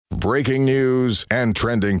breaking news and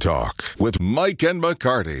trending talk with Mike and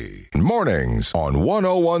McCarty. Mornings on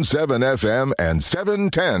 101.7 FM and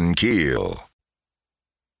 710 Keel.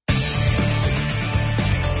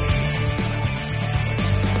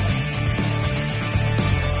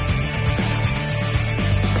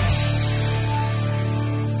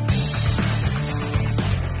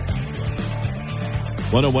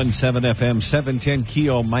 .101.7 FM, 710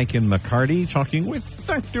 Keel, Mike and McCarty, talking with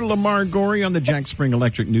Dr. Lamar Gorey on the Jack Spring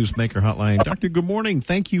Electric Newsmaker Hotline. Doctor, good morning.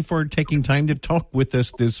 Thank you for taking time to talk with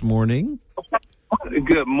us this morning.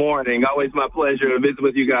 Good morning. Always my pleasure to visit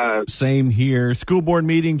with you guys. Same here. School board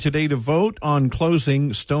meeting today to vote on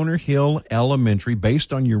closing Stoner Hill Elementary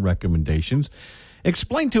based on your recommendations.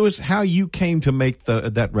 Explain to us how you came to make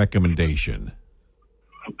that recommendation.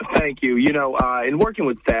 Thank you. You know, in working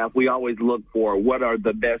with staff, we always look for what are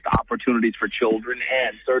the best opportunities for children,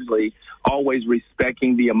 and certainly always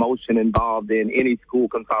respecting the emotion involved in any school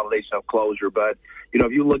consolidation of closure. But, you know,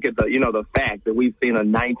 if you look at the fact that we've seen a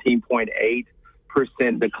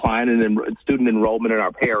 19.8% decline in student enrollment in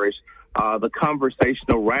our parish, the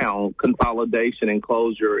conversation around consolidation and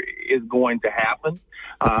closure is going to happen.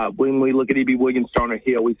 When we look at E.B. Williams Stoner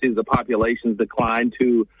Hill, we see the population's decline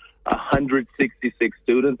to 166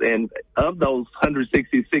 students, and of those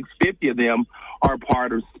 166, 50 of them are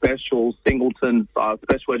part of special singleton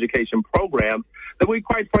special education programs that we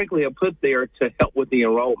quite frankly have put there to help with the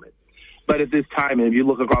enrollment. But at this time, and if you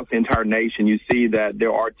look across the entire nation, you see that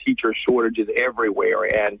there are teacher shortages everywhere,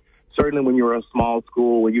 and certainly when you're a small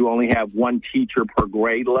school where you only have one teacher per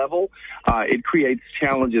grade level, it creates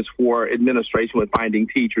challenges for administration with finding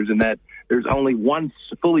teachers, and that there's only one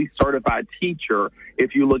fully certified teacher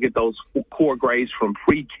if you look at those core grades from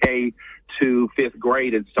pre-K to fifth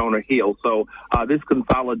grade at Stoner Hill. So this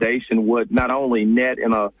consolidation would not only net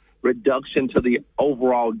in a reduction to the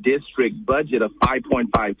overall district budget of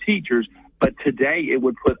 5.5 teachers, but today it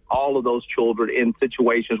would put all of those children in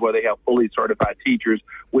situations where they have fully certified teachers,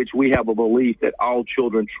 which we have a belief that all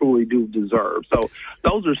children truly do deserve. So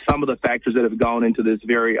those are some of the factors that have gone into this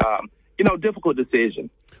very, difficult decision.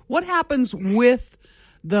 What happens with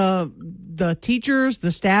the teachers,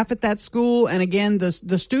 the staff at that school, and again,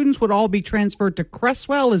 the students would all be transferred to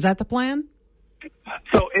Cresswell? Is that the plan?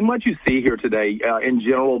 So, in what you see here today, in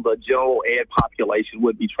general, the general ed population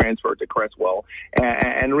would be transferred to Cresswell.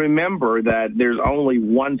 And remember that there's only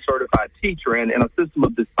one certified teacher, and in a system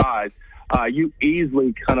of this size, you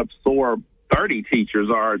easily can absorb 30 teachers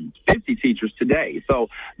or 50 teachers today. So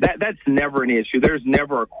that's never an issue. There's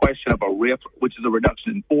never a question of a RIF, which is a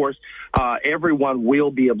reduction in force. Everyone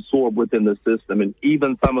will be absorbed within the system, and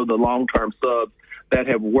even some of the long-term subs that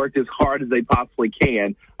have worked as hard as they possibly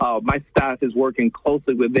can. My staff is working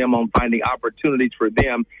closely with them on finding opportunities for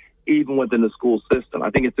them even within the school system. I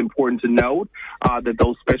think it's important to note that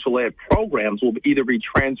those special ed programs will either be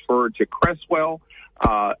transferred to Cresswell,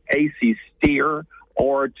 AC Steer,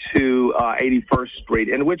 or to 81st Street,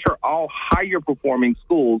 and which are all higher performing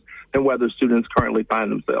schools than where the students currently find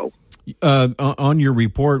themselves. On your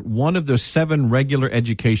report, one of the 7 regular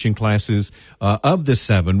education classes, of the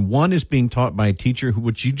 7, one is being taught by a teacher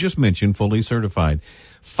which you just mentioned, fully certified.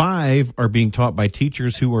 5 are being taught by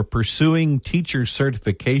teachers who are pursuing teacher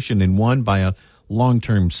certification, and one by a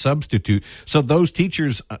long-term substitute. So those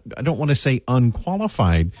teachers, I don't want to say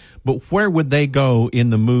unqualified, but where would they go in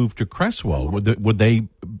the move to Cresswell? Would they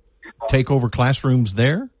take over classrooms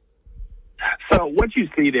there? So what you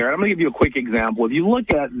see there, I'm going to give you a quick example. If you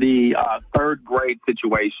look at the third grade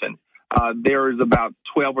situation, there is about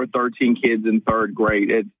 12 or 13 kids in third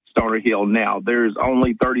grade at Stoner Hill now. There's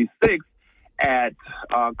only 36 at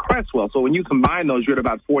Cresswell. So when you combine those, you're at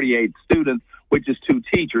about 48 students, which is 2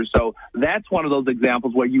 teachers. So that's one of those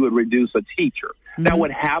examples where you would reduce a teacher. Mm-hmm. Now,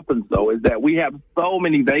 what happens, though, is that we have so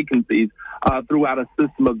many vacancies throughout a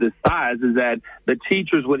system of this size is that the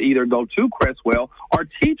teachers would either go to Cresswell or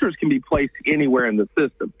teachers can be placed anywhere in the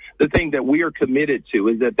system. The thing that we are committed to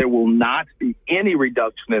is that there will not be any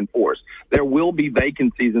reduction in force. There will be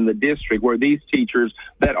vacancies in the district where these teachers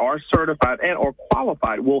that are certified and or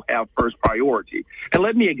qualified will have first priority. And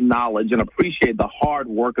let me acknowledge and appreciate the hard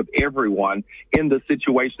work of everyone in the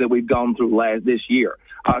situation that we've gone through this year.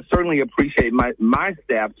 Certainly appreciate my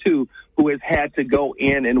staff, too, who has had to go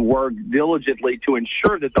in and work diligently to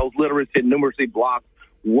ensure that those literacy and numeracy blocks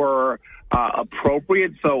were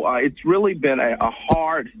appropriate. So it's really been a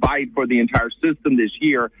hard fight for the entire system this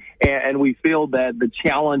year, and we feel that the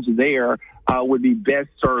challenge there would be best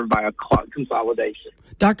served by a consolidation.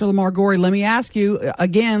 Dr. Lamar Gorey, let me ask you,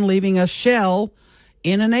 again, leaving a shell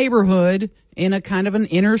in a neighborhood, in a kind of an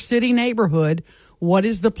inner city neighborhood, what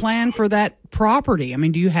is the plan for that property? I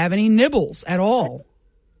mean, do you have any nibbles at all?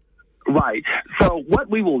 Right. So what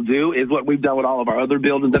we will do is what we've done with all of our other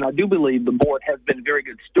buildings, and I do believe the board has been very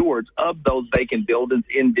good stewards of those vacant buildings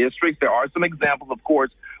in districts. There are some examples, of course,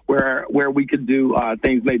 where we could do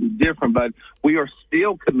things maybe different, but we are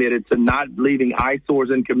still committed to not leaving eyesores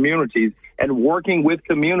in communities and working with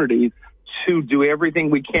communities to do everything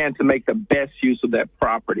we can to make the best use of that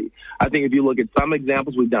property. I think if you look at some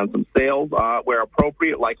examples, we've done some sales where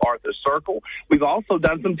appropriate, like Arthur Circle. We've also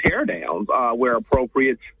done some tear downs where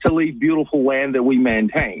appropriate to leave beautiful land that we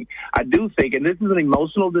maintain. I do think, and this is an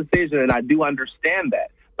emotional decision, and I do understand that,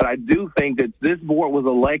 but I do think that this board was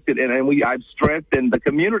elected, and I've stressed, and the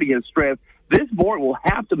community has stressed, this board will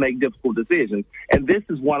have to make difficult decisions, and this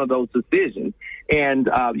is one of those decisions. And,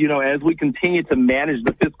 as we continue to manage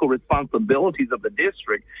the fiscal responsibilities of the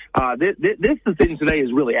district, this decision today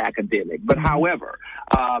is really academic. But however,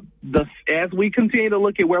 as we continue to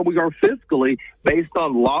look at where we are fiscally based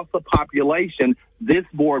on loss of population, this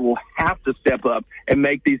board will have to step up and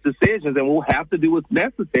make these decisions, and we'll have to do what's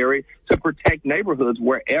necessary to protect neighborhoods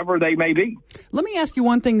wherever they may be. Let me ask you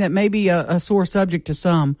one thing that may be a sore subject to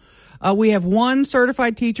some. We have one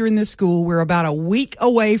certified teacher in this school. We're about a week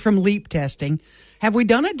away from LEAP testing. Have we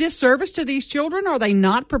done a disservice to these children? Are they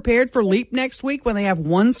not prepared for LEAP next week when they have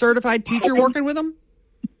one certified teacher working with them?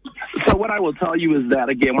 So what I will tell you is that,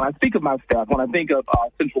 again, when I think of my staff, when I think of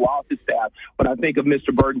central office staff, when I think of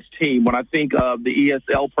Mr. Burton's team, when I think of the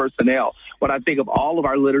ESL personnel, when I think of all of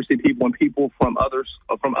our literacy people and people from other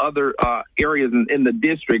areas in the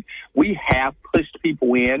district, we have pushed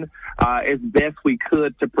people in as best we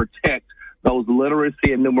could to protect those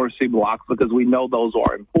literacy and numeracy blocks because we know those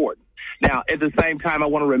are important. Now, at the same time, I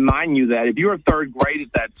want to remind you that if you're a third grade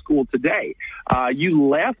at that school today, you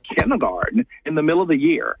left kindergarten in the middle of the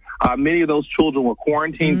year. Many of those children were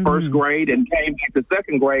quarantined first grade and came back to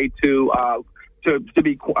second grade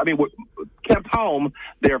kept home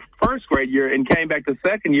their first grade year and came back to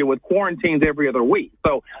second year with quarantines every other week.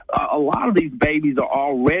 So a lot of these babies are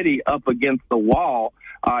already up against the wall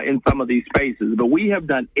in some of these spaces. But we have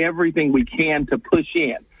done everything we can to push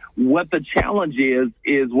in. What the challenge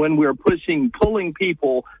is when we're pulling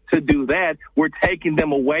people to do that, we're taking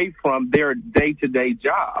them away from their day-to-day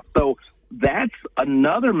job. So that's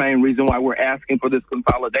another main reason why we're asking for this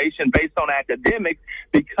consolidation based on academics,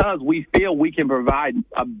 because we feel we can provide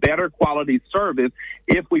a better quality service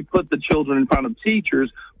if we put the children in front of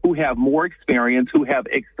teachers who have more experience, who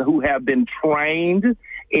have been trained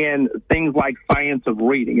in things like science of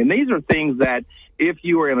reading. And these are things that if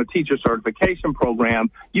you are in a teacher certification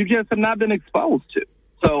program, you just have not been exposed to.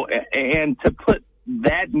 So, and to put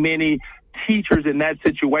that many teachers in that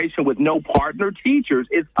situation with no partner teachers,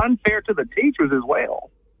 it's unfair to the teachers as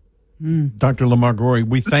well. Dr. Lamar-Gory,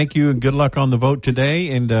 we thank you and good luck on the vote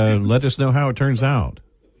today, and let us know how it turns out.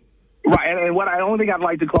 Right, and the only thing I'd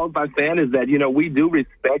like to close by saying is that, we do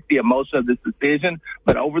respect the emotion of this decision,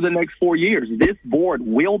 but over the next 4 years, this board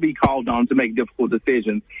will be called on to make difficult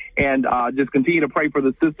decisions, and just continue to pray for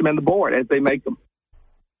the system and the board as they make them.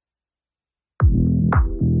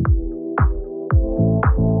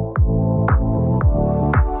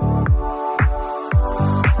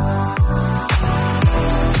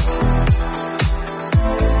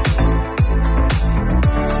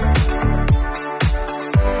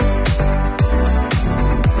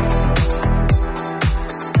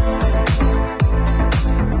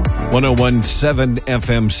 .1017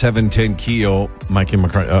 FM 710 Keel, Mike and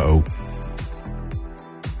McCarthy.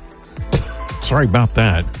 Sorry about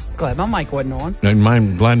that. Glad my mic wasn't on.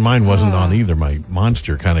 And glad mine wasn't on either. My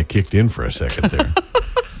monster kind of kicked in for a second there.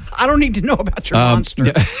 I don't need to know about your monster.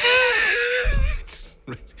 Yeah.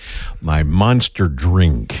 My monster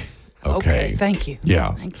drink. Okay. Thank you.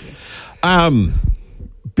 Yeah. Thank you.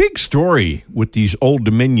 Big story with these Old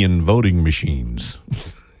Dominion voting machines.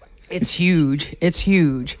 It's huge. It's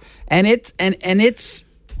huge. And it's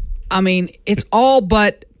all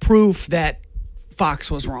but proof that Fox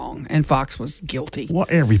was wrong and Fox was guilty. Well,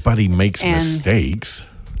 everybody makes mistakes.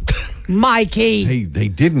 Mikey. They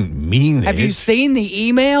didn't mean it. Have you seen the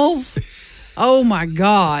emails? Oh my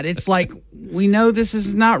God. It's like, we know this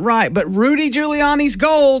is not right, but Rudy Giuliani's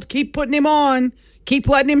gold. Keep putting him on. Keep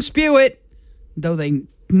letting him spew it. Though they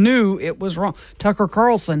knew it was wrong. Tucker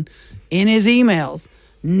Carlson, in his emails,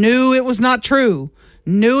 knew it was not true,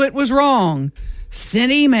 knew it was wrong,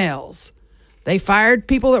 sent emails. They fired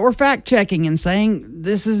people that were fact-checking and saying,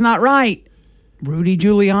 this is not right. Rudy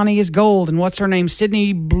Giuliani is gold. And what's her name?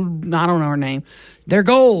 Sydney, I don't know her name. They're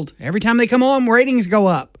gold. Every time they come on, ratings go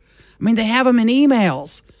up. I mean, they have them in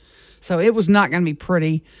emails. So it was not going to be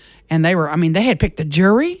pretty. And they had picked a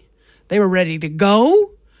jury. They were ready to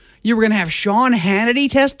go. You were going to have Sean Hannity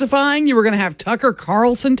testifying. You were going to have Tucker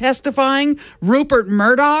Carlson testifying. Rupert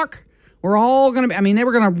Murdoch. We're all going to be, they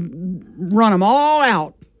were going to run them all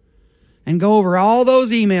out and go over all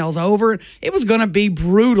those emails over. It was going to be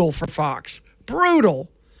brutal for Fox.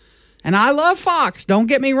 Brutal. And I love Fox, don't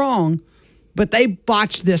get me wrong, but they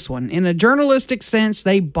botched this one. In a journalistic sense,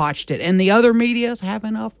 they botched it. And the other media's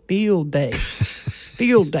having a field day.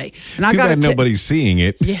 Field day. And I got nobody's seeing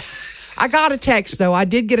it. Yeah. I got a text, though. I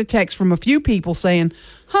did get a text from a few people saying,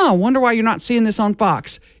 wonder why you're not seeing this on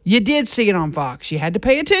Fox. You did see it on Fox. You had to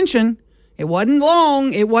pay attention. It wasn't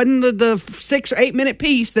long. It wasn't the 6 or 8 minute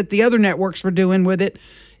piece that the other networks were doing with it.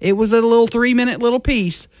 It was a little 3-minute little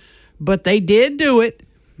piece. But they did do it.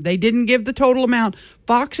 They didn't give the total amount.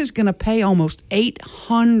 Fox is going to pay almost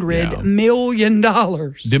 $800 million.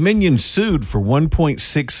 Dominion sued for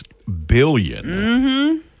 $1.6 billion.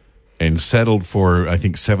 Mm-hmm. And settled for, I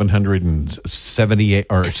think, $778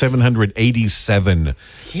 or $787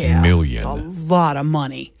 million. It's a lot of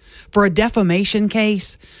money for a defamation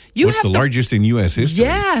case. What's the largest in U.S. history?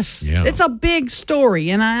 Yes, it's a big story,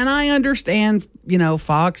 and I understand.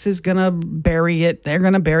 Fox is going to bury it. They're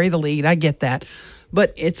going to bury the lead. I get that,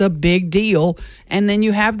 but it's a big deal. And then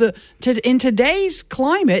you have in today's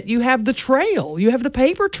climate, you have the trail. You have the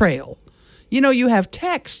paper trail. You have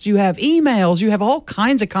texts, you have emails, you have all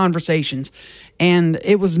kinds of conversations, and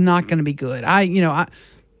it was not going to be good.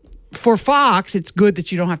 For Fox, it's good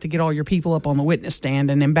that you don't have to get all your people up on the witness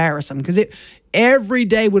stand and embarrass them, because every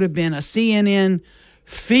day would have been a CNN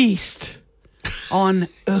feast on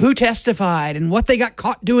who testified and what they got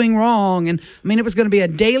caught doing wrong. And it was going to be a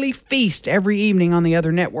daily feast every evening on the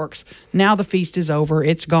other networks. Now the feast is over.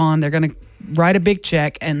 It's gone. They're going to write a big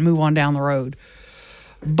check and move on down the road.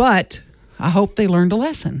 But I hope they learned a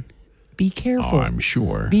lesson. Be careful. Oh, I'm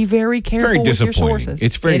sure. Be very careful with your sources.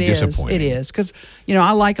 It's very disappointing. It is. Because,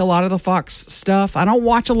 I like a lot of the Fox stuff. I don't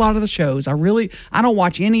watch a lot of the shows. I don't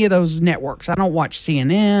watch any of those networks. I don't watch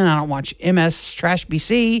CNN. I don't watch MS Trash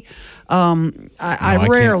BC. I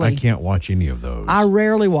rarely. I can't watch any of those. I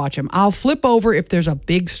rarely watch them. I'll flip over if there's a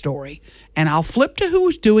big story. And I'll flip to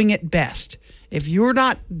who's doing it best. If you're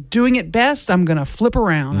not doing it best, I'm going to flip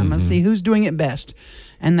around. I'm going to see who's doing it best.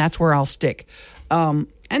 And that's where I'll stick.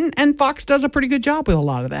 And Fox does a pretty good job with a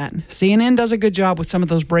lot of that. CNN does a good job with some of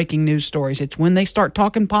those breaking news stories. It's when they start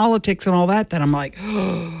talking politics and all that I'm like,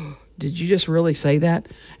 oh, did you just really say that?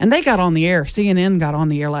 And they got on the air. CNN got on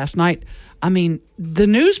the air last night. The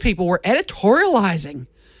news people were editorializing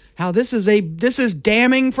how this is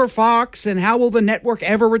damning for Fox, and how will the network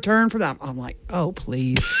ever return from that? I'm like, oh,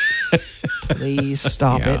 please. Please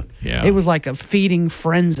stop it. Yeah. It was like a feeding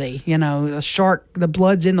frenzy. The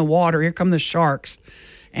blood's in the water. Here come the sharks.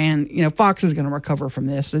 And, Fox is going to recover from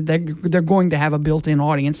this. They're going to have a built-in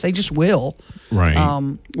audience. They just will.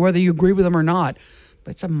 Right. Whether you agree with them or not.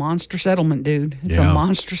 But it's a monster settlement, dude. It's a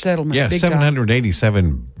monster settlement. Yeah, Big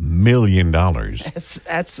 $787 million.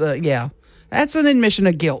 That's an admission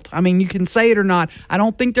of guilt. You can say it or not. I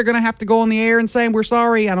don't think they're going to have to go on the air and say, we're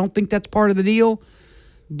sorry. I don't think that's part of the deal.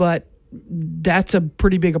 But that's a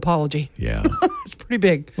pretty big apology. Yeah. It's pretty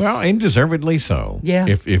big. Well, and deservedly so. Yeah.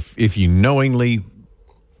 If you knowingly,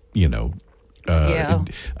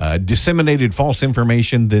 disseminated false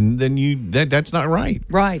information, then that's not right.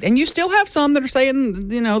 Right. And you still have some that are saying,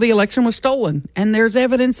 the election was stolen. And there's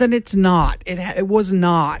evidence that it's not. It was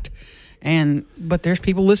not. But there's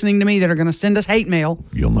people listening to me that are going to send us hate mail.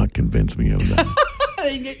 You'll not convince me of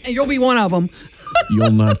that. You'll be one of them.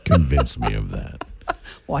 You'll not convince me of that.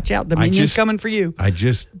 Watch out, Dominion's coming for you.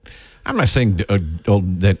 I'm not saying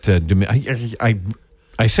that.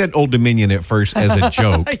 I said Old Dominion at first as a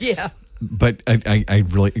joke. Yeah. But I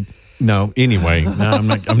really no. Anyway, no,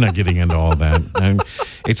 I'm not getting into all that.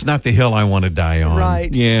 It's not the hill I want to die on.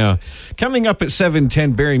 Right. Yeah. Coming up at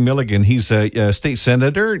 7:10, Barry Milligan. He's a state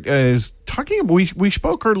senator. Is talking. We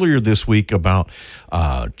spoke earlier this week about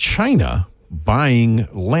China buying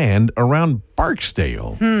land around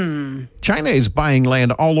Barksdale. China is buying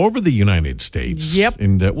land all over the United States. Yep.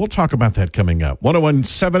 And we'll talk about that coming up.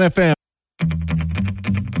 101.7 FM.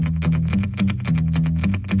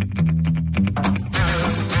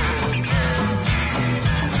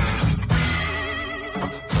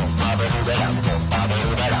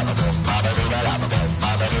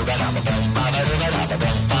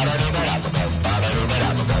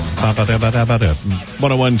 Ba-da-ba-da-ba-da.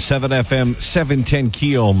 101.7 FM, 710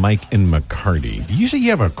 Keel, Mike and McCarty. Do you say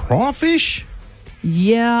you have a crawfish?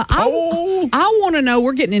 Yeah. I want to know,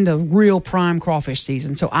 we're getting into real prime crawfish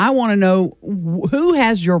season, so I want to know who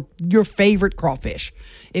has your favorite crawfish.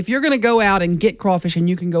 If you're going to go out and get crawfish and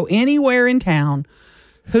you can go anywhere in town,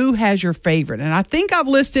 Who has your favorite? And I think I've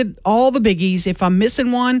listed all the biggies. If I'm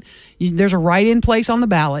missing one, there's a write-in place on the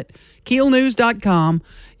ballot. KeelNews.com.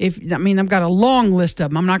 I've got a long list of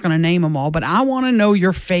them. I'm not going to name them all, but I want to know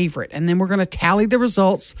your favorite. And then we're going to tally the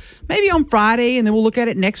results maybe on Friday, and then we'll look at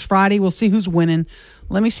it next Friday. We'll see who's winning.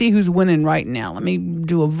 Let me see who's winning right now. Let me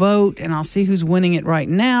do a vote, and I'll see who's winning it right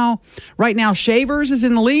now. Right now, Shavers is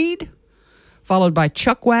in the lead, followed by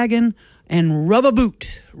Chuckwagon and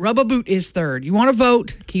Rub-A-Boot. Rub-A-Boot is third. You want to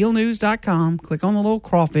vote? KeelNews.com. Click on the little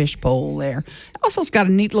crawfish poll there. Also, it's got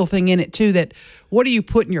a neat little thing in it, too, that what do you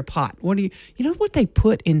put in your pot? You know what they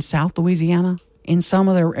put in South Louisiana? In some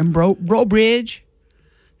of their, in Bro Bridge?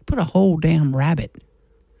 They put a whole damn rabbit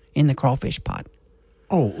in the crawfish pot.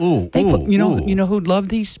 You know who'd love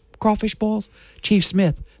these crawfish balls? Chief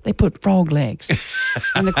Smith. They put frog legs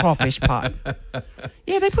in the crawfish pot.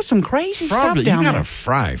 Yeah, they put some crazy stuff down there. You gotta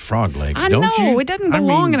fry frog legs, don't you? I know, it doesn't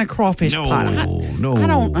belong in a crawfish pot. I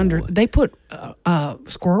don't They put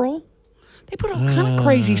squirrel. They put all kind of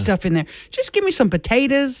crazy stuff in there. Just give me some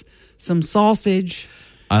potatoes, some sausage.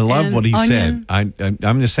 I love what he said.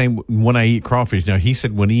 I'm the same when I eat crawfish. Now he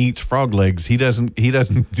said when he eats frog legs, he doesn't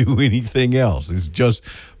do anything else. It's just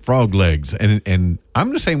frog legs. And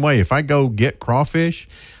I'm the same way. If I go get crawfish,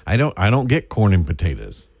 I don't get corn and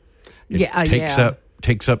potatoes. It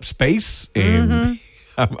takes up space, and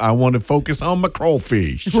I want to focus on my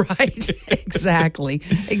crawfish. Right. Exactly.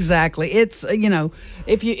 It's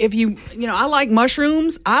if you I like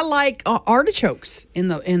mushrooms. I like artichokes in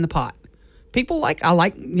the pot. There's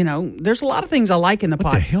a lot of things I like in the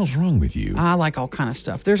pot. What the hell's wrong with you? I like all kind of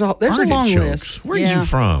stuff. There's a long list. Where are you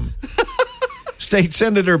from? State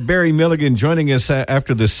Senator Barry Milligan joining us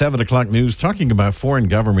after the 7 o'clock news, talking about foreign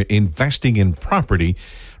government investing in property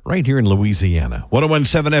right here in Louisiana.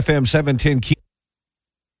 101.7 FM, 710 Key.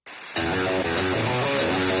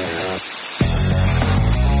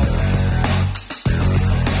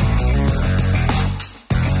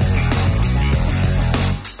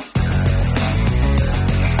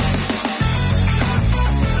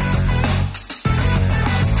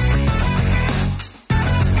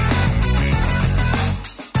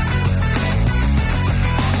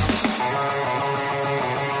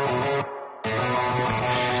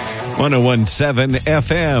 .101.7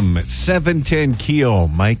 FM, 710 Keel,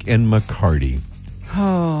 Mike and McCarty.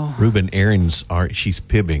 Oh. Ruben Aaron's she's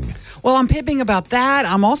pibbing. Well, I'm pibbing about that.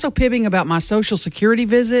 I'm also pibbing about my Social Security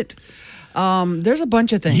visit. There's a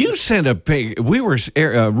bunch of things. You sent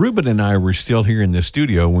Ruben and I were still here in the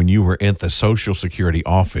studio when you were at the Social Security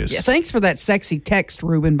office. Yeah, thanks for that sexy text,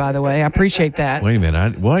 Ruben, by the way. I appreciate that. Wait a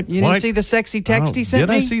minute. What? You didn't see the sexy text he sent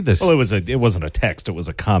me? Did I see this? Well, it wasn't a text. It was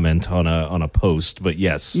a comment on a post, but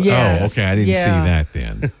yes. Yes. Oh, okay. I didn't see that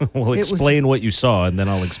then. Well, explain what you saw, and then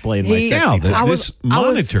I'll explain my sexy text. This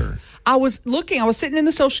monitor. I was sitting in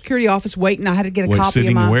the Social Security office waiting. I had to get a copy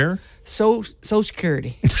of my... where? Social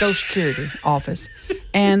Security office.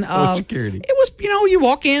 And Social Security. It was, you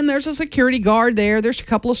walk in, there's a security guard there. There's a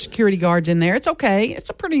couple of security guards in there. It's okay. It's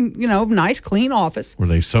a pretty, nice, clean office. Were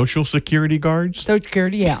they Social Security guards? Social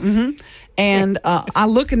Security, yeah. Mm-hmm. And I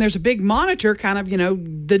look, and there's a big monitor, kind of,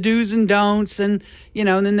 the do's and don'ts. And,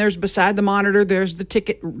 and then there's beside the monitor, there's the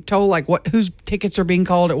ticket toll, like whose tickets are being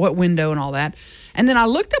called at what window and all that. And then I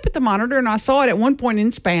looked up at the monitor, and I saw it at one point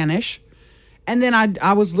in Spanish. And then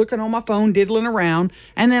I was looking on my phone, diddling around,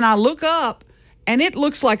 and then I look up, and it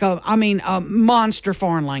looks like a monster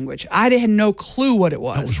foreign language. I had no clue what it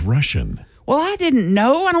was. That was Russian. Well, I didn't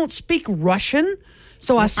know. I don't speak Russian,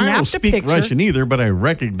 so I snapped a picture. I don't speak Russian either, but I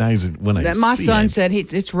recognize it when I see it. My son said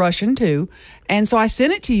it's Russian too, and so I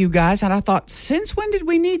sent it to you guys, and I thought, since when did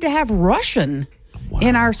we need to have Russian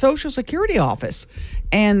in our Social Security office?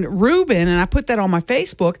 And Ruben, and I put that on my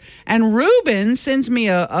Facebook, and Ruben sends me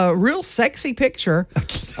a real sexy picture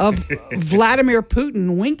of Vladimir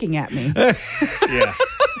Putin winking at me. Yeah.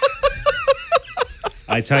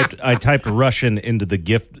 I typed Russian into the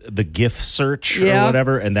GIF search or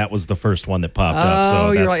whatever, and that was the first one that popped up.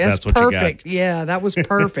 So you're right. That's what perfect. You got. Yeah, that was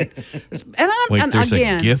perfect. And there's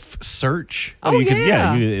again, a GIF search?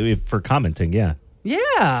 For commenting, yeah.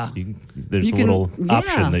 Yeah, there's a little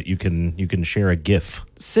option that you can share a GIF.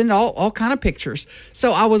 Send all kind of pictures.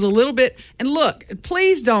 So I was a little bit, and look,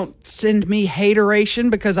 please don't send me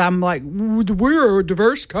hateration, because I'm like, we're a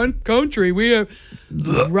diverse country. We have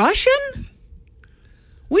Russian.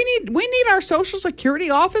 We need our Social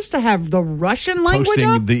Security office to have the Russian language posting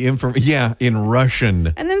up? the information, in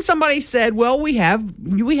Russian. And then somebody said, well, we have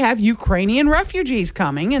Ukrainian refugees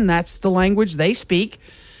coming, and that's the language they speak.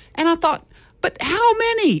 And I thought, but how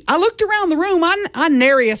many? I looked around the room. I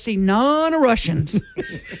nary see none of Russians.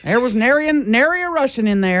 There was nary a Russian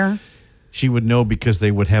in there. She would know because they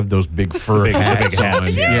would have those big fur hats on.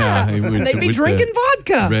 Yeah. And they'd be drinking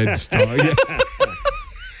vodka. Red Star. Yeah.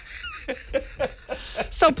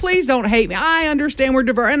 So please don't hate me. I understand we're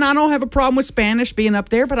diverse, and I don't have a problem with Spanish being up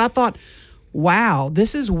there, but I thought, wow,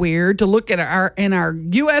 this is weird to look at our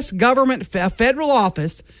U.S. government federal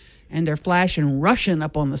office, and they're flashing Russian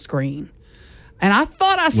up on the screen. And I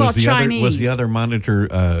thought I saw Chinese. Was the other monitoring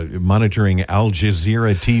Al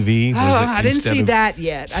Jazeera TV? I didn't see that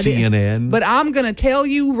yet. CNN? But I'm going to tell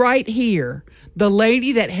you right here, the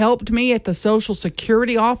lady that helped me at the Social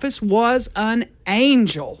Security office was an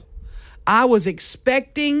angel. I was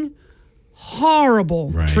expecting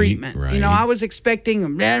horrible treatment. Right. I was expecting,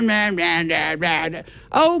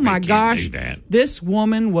 oh my gosh, this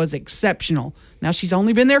woman was exceptional. Now, she's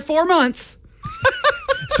only been there 4 months.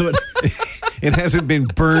 So it hasn't been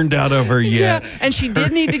burned out of her yet. Yeah, and she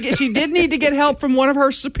did need to get help from one of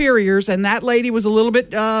her superiors, and that lady was a little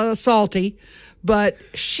bit salty. But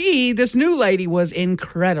this new lady was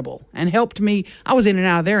incredible and helped me. I was in and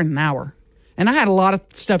out of there in an hour. And I had a lot of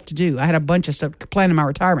stuff to do. I had a bunch of stuff planning my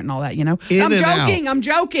retirement and all that, I'm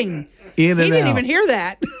joking. He didn't even hear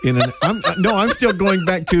that. I'm still going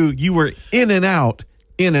back to you were in and out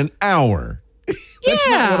in an hour. That's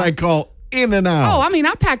not what I call in and out. Oh,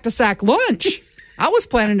 I packed a sack lunch. I was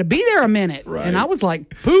planning to be there a minute. Right. And I was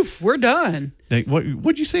like, poof, we're done. Hey,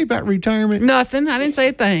 what'd you say about retirement? Nothing. I didn't say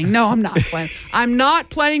a thing. No, I'm not planning. I'm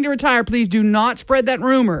not planning to retire. Please do not spread that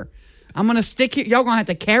rumor. I'm going to stick here. Y'all going to have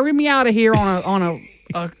to carry me out of here on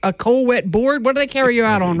a cold, wet board. What do they carry you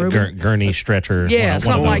out on, Ruben? Gurney stretcher. Yeah,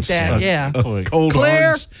 something like that. Yeah. Cold,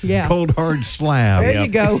 clear. Cold, hard slab. There you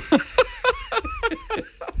go.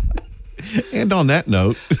 And on that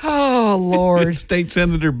note, oh, Lord. State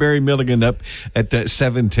Senator Barry Milligan up at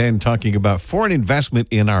 7:10 talking about foreign investment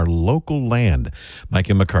in our local land. Mike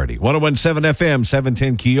and McCarty, 101.7 FM,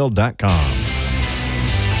 710keel.com.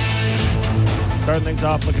 Starting things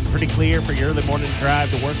off looking pretty clear for your early morning drive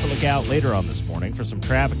to work. To look out later on this morning for some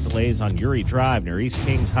traffic delays on Uri Drive near East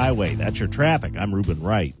Kings Highway. That's your traffic. I'm Ruben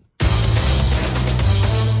Wright.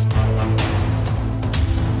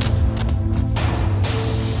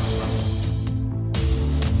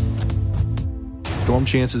 Storm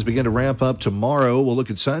chances begin to ramp up tomorrow. We'll look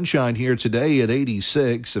at sunshine here today at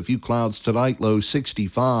 86. A few clouds tonight, low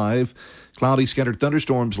 65. Cloudy scattered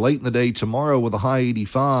thunderstorms late in the day tomorrow with a high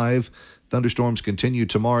 85. Thunderstorms continue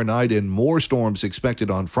tomorrow night and more storms expected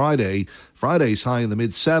on Friday. Friday's high in the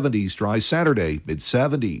mid-70s. Dry Saturday,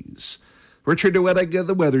 mid-70s. Richard DeWettig of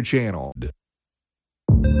the Weather Channel.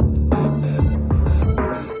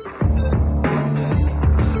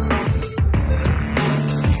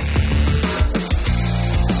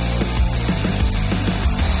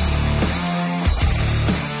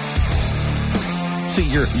 See,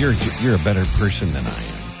 you're a better person than I am.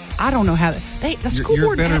 I don't know how the school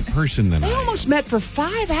board. You're a better person than I am. They almost met for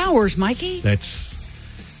 5 hours, Mikey.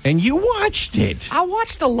 And you watched it. I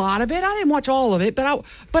watched a lot of it. I didn't watch all of it, but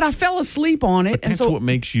I fell asleep on it. But that's what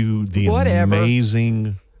makes you the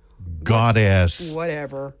amazing goddess.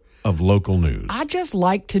 Whatever. Of local news. I just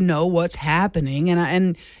like to know what's happening,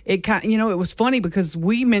 and it kind it was funny because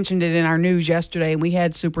we mentioned it in our news yesterday, and we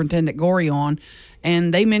had Superintendent Gorey on,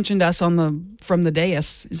 and they mentioned us from the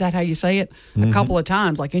dais. Is that how you say it? Mm-hmm. A couple of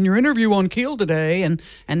times, like in your interview on Keel today, and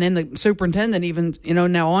then the superintendent even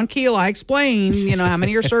now on Keel I explained how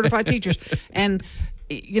many are certified teachers, and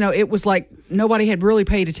it was like nobody had really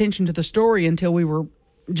paid attention to the story until we were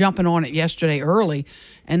jumping on it yesterday early,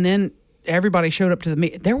 and then everybody showed up to the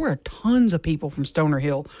meeting. There were tons of people from Stoner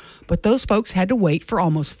Hill, but those folks had to wait for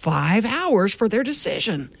almost 5 hours for their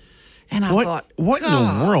decision. And I thought, what in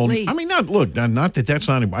the world? I mean, not that that's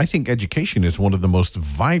not. I think education is one of the most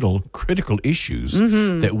vital, critical issues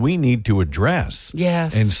that we need to address.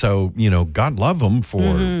 Yes. And so, God love them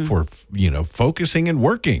for focusing and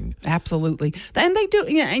working. Absolutely. And they do.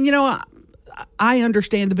 And, I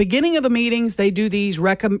understand the beginning of the meetings, they do these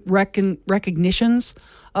recognitions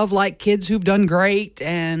of like kids who've done great.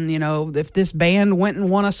 And, if this band went and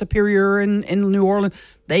won a Superior in New Orleans,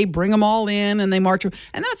 they bring them all in and they march. And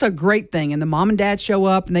that's a great thing. And the mom and dad show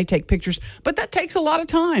up and they take pictures. But that takes a lot of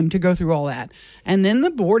time to go through all that. And then the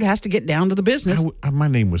board has to get down to the business. My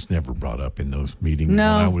name was never brought up in those meetings when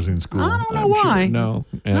I was in school. I don't know why. Sure.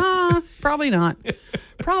 No. Probably not.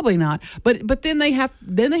 Probably not. But then they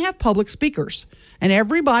have public speakers. And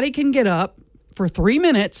everybody can get up for 3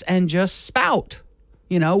 minutes and just spout.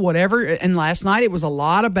 Whatever. And last night it was a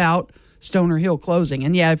lot about Stoner Hill closing.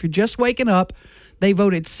 And yeah, if you're just waking up, they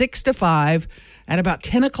voted 6-5 at about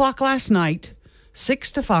 10 o'clock last night,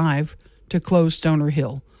 6-5 to close Stoner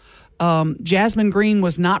Hill. Jasmine Green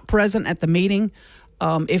was not present at the meeting.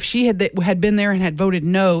 If she had been there and had voted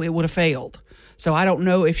no, it would have failed. So I don't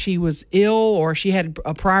know if she was ill or she had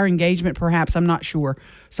a prior engagement, perhaps. I'm not sure.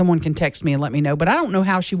 Someone can text me and let me know. But I don't know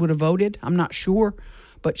how she would have voted. I'm not sure.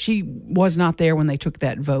 But she was not there when they took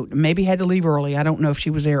that vote. Maybe had to leave early. I don't know if she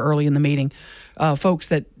was there early in the meeting. Folks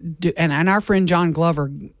that do, and our friend John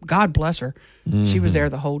Glover, God bless her, she was there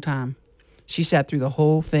the whole time. She sat through the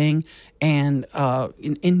whole thing and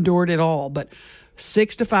endured it all. But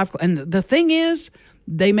 6 to 5. And the thing is,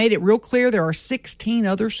 they made it real clear there are 16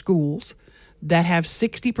 other schools that have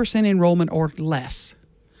 60% enrollment or less.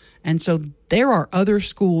 And so there are other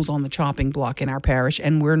schools on the chopping block in our parish,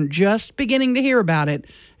 and we're just beginning to hear about it,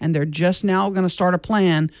 and they're just now going to start a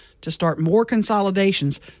plan to start more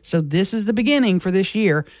consolidations. So this is the beginning for this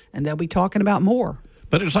year, and they'll be talking about more.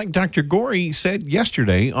 But it's like Dr. Gorey said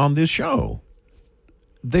yesterday on this show.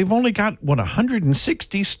 They've only got,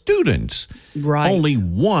 160 students. Right. Only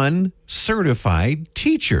one certified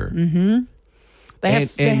teacher. Mm-hmm.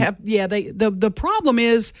 The problem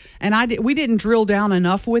is, and we didn't drill down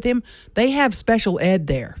enough with him. They have special ed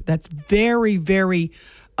there. That's very, very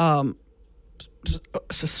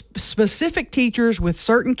specific teachers with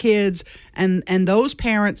certain kids, and those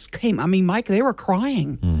parents came. I mean, Mike, they were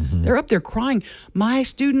crying. Mm-hmm. They're up there crying. My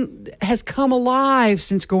student has come alive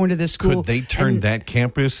since going to this school. Could they turn that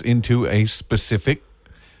campus into a specific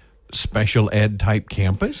special ed type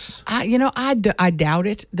campus? I doubt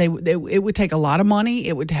it. It would take a lot of money.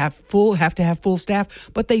 It would have to have full staff.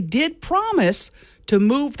 But they did promise to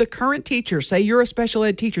move the current teacher. Say you're a special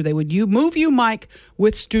ed teacher, they would move you, Mike,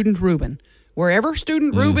 with student Reuben. Wherever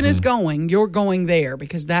student Reuben is going, you're going there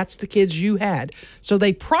because that's the kids you had. So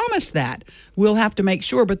they promised that. We'll have to make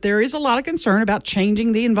sure. But there is a lot of concern about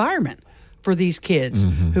changing the environment for these kids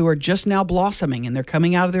who are just now blossoming, and they're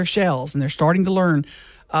coming out of their shells and they're starting to learn.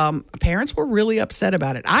 Parents were really upset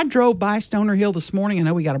about it. I drove by Stoner Hill this morning. I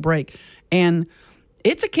know we got a break, and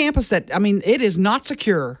it's a campus that, it is not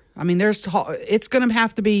secure. It's going to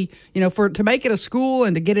have to be, to make it a school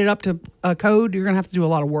and to get it up to a code, you're going to have to do a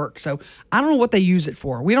lot of work. So I don't know what they use it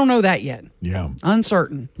for. We don't know that yet. Yeah.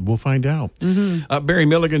 Uncertain. We'll find out. Barry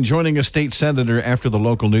Milligan joining us, state senator, after the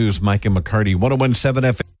local news. Mike and McCarty, 101.7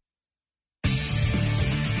 FM.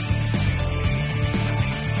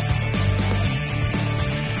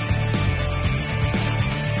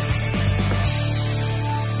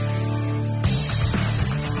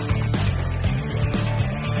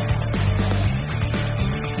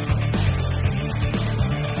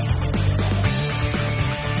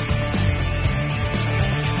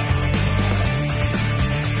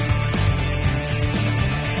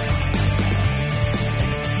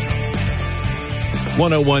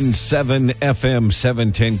 .101.7 FM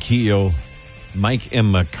 710 Keo. Mike and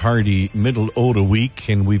McCarty, middle of the week,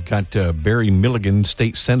 and we've got Barry Milligan,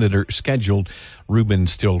 state senator, scheduled. Reuben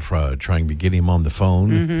still trying to get him on the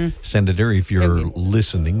phone. Senator, if you're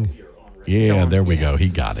listening. Yeah, there we go. He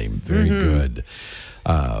got him. Very good.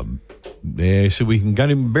 So we can got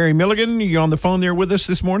him. Barry Milligan, you on the phone there with us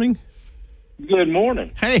this morning? Good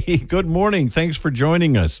morning. Hey, good morning. Thanks for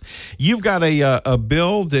joining us. You've got a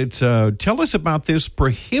bill that, tell us about this,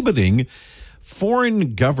 prohibiting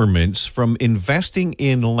foreign governments from investing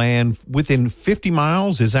in land within 50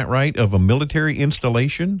 miles, is that right, of a military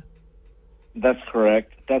installation? That's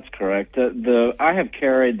correct. I have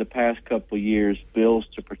carried the past couple of years bills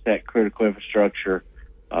to protect critical infrastructure,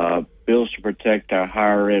 bills to protect our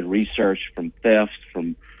higher ed research from theft,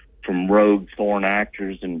 from rogue foreign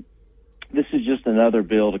actors, and this is just another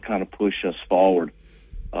bill to kind of push us forward.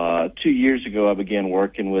 2 years ago, I began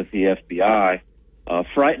working with the FBI.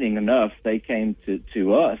 Frightening enough, they came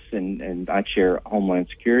to us, and I chair Homeland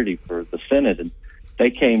Security for the Senate, and they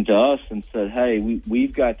came to us and said, hey,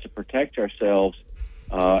 we've got to protect ourselves,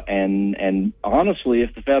 and honestly,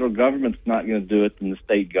 if the federal government's not going to do it, then the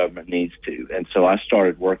state government needs to. And so I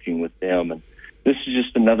started working with them, and this is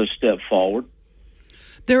just another step forward.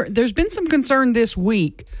 There's been some concern this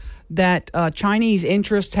week that Chinese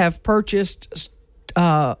interests have purchased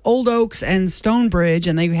Old Oaks and Stonebridge,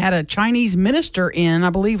 and they had a Chinese minister in, I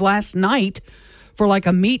believe, last night for like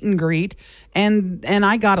a meet and greet. And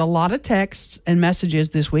I got a lot of texts and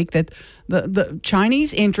messages this week that the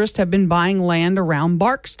Chinese interests have been buying land around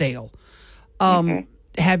Barksdale.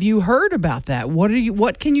 Have you heard about that?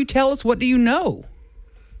 What can you tell us? What do you know?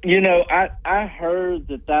 I heard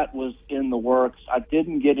that was in the works. I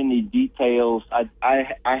didn't get any details.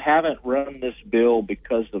 I haven't run this bill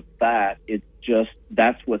because of that. It's just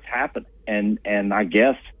that's what's happening. And I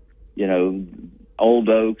guess, Old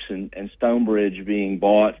Oaks and Stonebridge being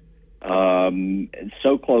bought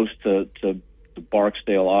so close to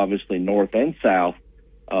Barksdale, obviously north and south,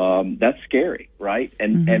 that's scary, right?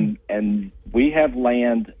 And we have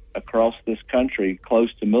land across this country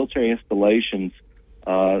close to military installations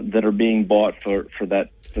that are being bought for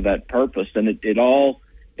that purpose, and it all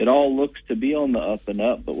looks to be on the up and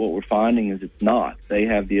up. But what we're finding is it's not. They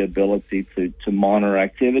have the ability to monitor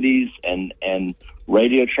activities and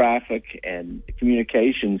radio traffic and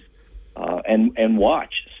communications and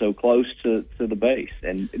watch so close to the base.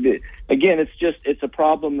 And again, it's a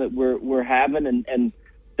problem that we're having, and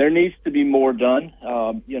there needs to be more done.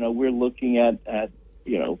 We're looking at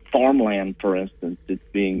farmland, for instance.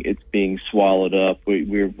 It's being swallowed up.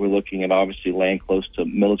 We're looking at obviously land close to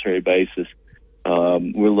military bases.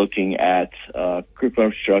 We're looking at critical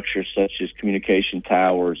infrastructure such as communication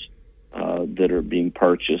towers that are being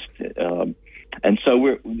purchased. And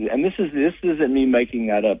so this isn't me making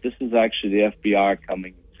that up. This is actually the FBI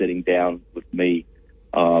coming, sitting down with me.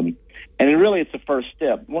 And really, it's a first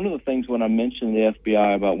step. One of the things when I mentioned the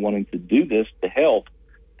FBI about wanting to do this to help,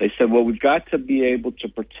 they said, well, we've got to be able to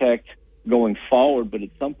protect going forward, but at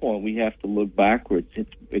some point we have to look backwards.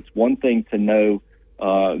 It's one thing to know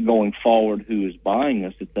going forward who is buying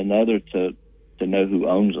us. It's another to know who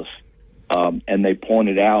owns us. And they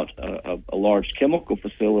pointed out a large chemical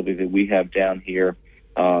facility that we have down here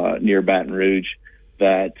near Baton Rouge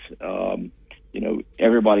that,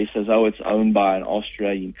 everybody says, oh, it's owned by an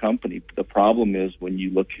Australian company. The problem is when you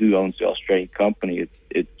look who owns the Australian company,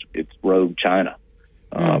 it's rogue China.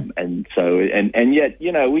 And so, and yet,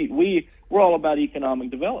 we're all about economic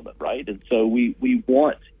development, right? And so we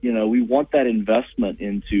want that investment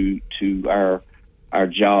into our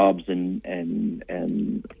jobs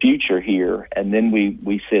and future here. And then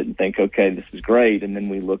we sit and think, okay, this is great. And then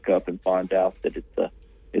we look up and find out that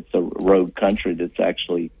it's a rogue country that's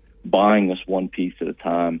actually buying us one piece at a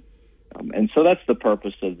time. And so that's the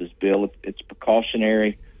purpose of this bill. It's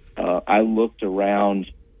precautionary. I looked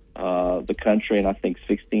around the country, and I think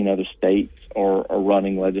 16 other states are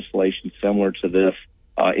running legislation similar to this,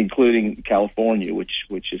 including California, which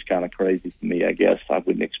is kind of crazy to me. I guess I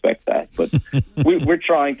wouldn't expect that, but we're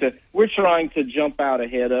trying to jump out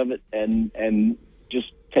ahead of it and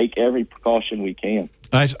just take every precaution we can.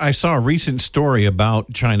 I saw a recent story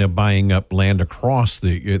about China buying up land across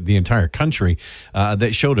the entire country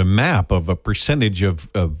that showed a map of a percentage of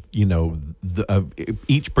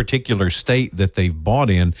each particular state that they've bought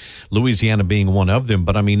in, Louisiana being one of them.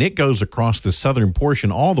 But, I mean, it goes across the southern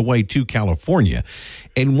portion all the way to California.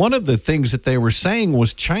 And one of the things that they were saying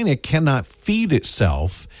was China cannot feed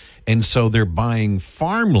itself, and so they're buying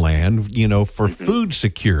farmland, for food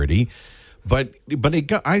security. But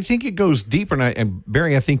I think it goes deeper, and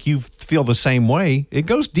Barry, I think you feel the same way. It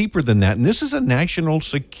goes deeper than that, and this is a national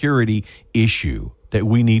security issue that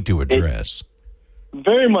we need to address.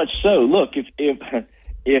 Very much so. Look,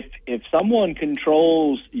 if someone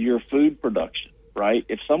controls your food production, right?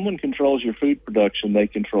 If someone controls your food production, they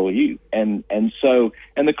control you, and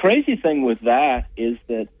the crazy thing with that is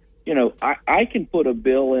that I can put a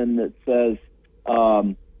bill in that says,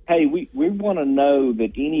 hey, we want to know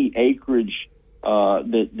that any acreage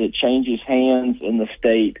that changes hands in the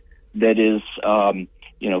state that is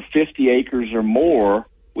 50 acres or more,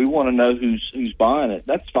 we want to know who's buying it.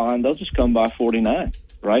 That's fine. They'll just come by 49,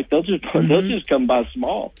 right? They'll just come by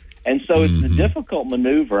small. And so it's a difficult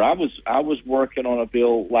maneuver. I was working on a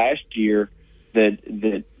bill last year that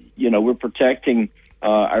we're protecting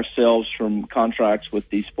ourselves from contracts with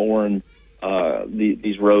these foreign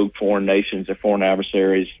these rogue foreign nations or foreign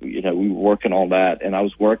adversaries. We were working on that, and I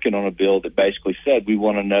was working on a bill that basically said we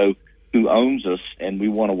want to know who owns us, and we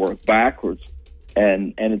want to work backwards.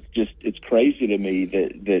 And it's crazy to me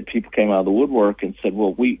that people came out of the woodwork and said,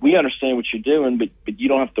 well, we understand what you're doing, but you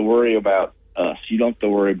don't have to worry about us. You don't have to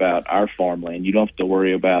worry about our farmland. You don't have to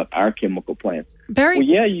worry about our chemical plants. Barry, well,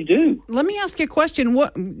 yeah, you do. Let me ask you a question.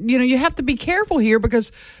 What you have to be careful here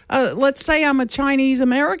because let's say I'm a Chinese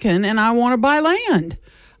American and I want to buy land.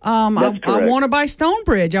 I want to buy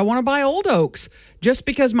Stonebridge. I want to buy Old Oaks. Just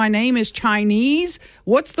because my name is Chinese,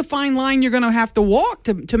 what's the fine line you're going to have to walk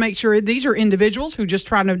to make sure these are individuals who just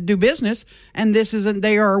trying to do business and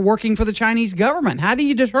they are working for the Chinese government? How do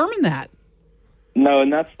you determine that? No,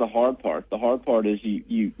 and that's the hard part. The hard part is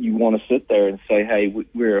you want to sit there and say, hey,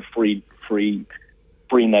 we're a free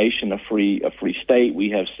nation, a free state. We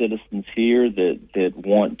have citizens here that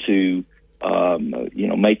want to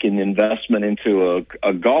make an investment into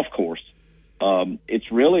a golf course.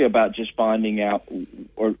 It's really about just finding out,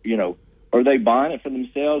 are they buying it for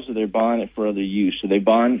themselves, or they're buying it for other use? Are they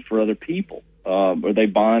buying it for other people? Are they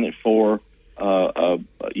buying it for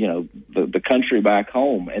the country back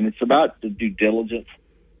home? And it's about the due diligence.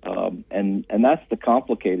 And that's the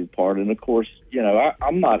complicated part. And of course,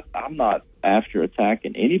 I'm not after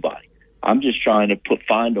attacking anybody. I'm just trying to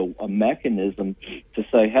find a mechanism to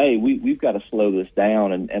say, hey, we've got to slow this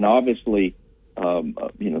down. And obviously,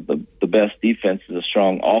 the best defense is a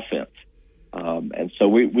strong offense. And so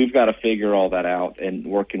we've got to figure all that out, and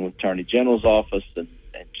working with Attorney General's office and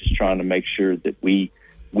just trying to make sure that we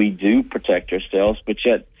do protect ourselves, but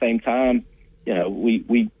yet at the same time,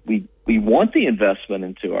 we want the investment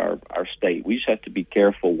into our state. We just have to be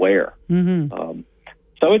careful where. Mm-hmm.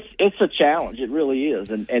 So it's a challenge. It really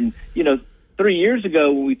is. And 3 years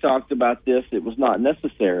ago when we talked about this, it was not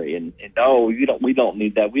necessary. And we don't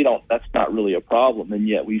need that. That's not really a problem. And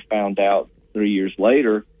yet we found out 3 years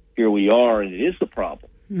later, here we are, and it is a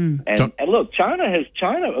problem. Mm. And look, China,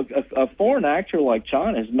 a foreign actor like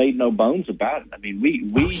China has made no bones about it. I mean, we're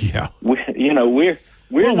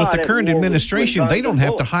with the current administration, they don't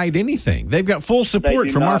have to hide anything. They've got full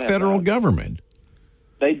support from our federal government.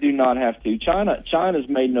 They do not have to. China's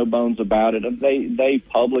made no bones about it. They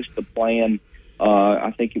published the plan.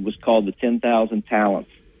 I think it was called the 10,000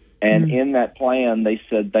 Talents. And in that plan, they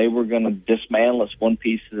said they were going to dismantle us one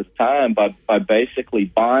piece at a time by basically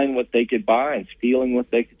buying what they could buy and stealing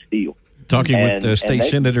what they could steal. Talking with State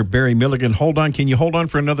Senator Barry Milligan. Hold on. Can you hold on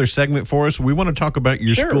for another segment for us? We want to talk about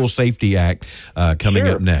your School Safety Act coming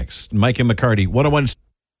up next. Mike and McCarty, 101.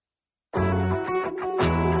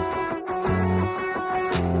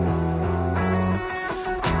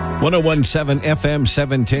 101.7 FM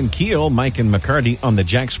 710 Keel, Mike and McCarty on the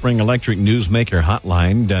Jack Spring Electric Newsmaker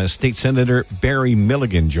Hotline. State Senator Barry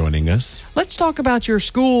Milligan joining us. Let's talk about your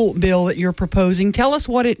school bill that you're proposing. Tell us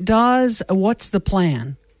what it does. What's the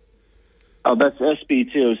plan? Oh, that's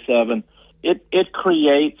SB 207. It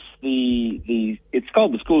creates it's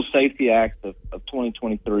called the School Safety Act of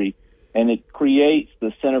 2023, and it creates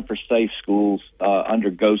the Center for Safe Schools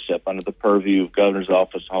under GOSEP, under the purview of Governor's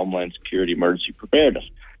Office of Homeland Security Emergency Preparedness.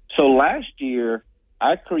 So last year,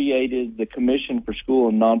 I created the Commission for School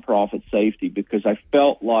and Nonprofit Safety because I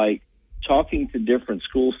felt like, talking to different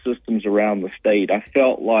school systems around the state, I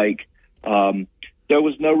felt like there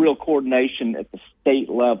was no real coordination at the state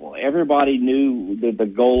level. Everybody knew the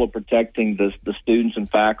goal of protecting the students and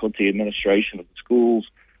faculty, administration of the schools.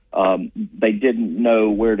 They didn't know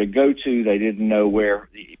where to go to. They didn't know where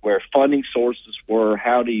funding sources were.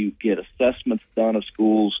 How do you get assessments done of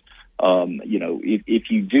schools? If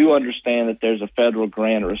you do understand that there's a federal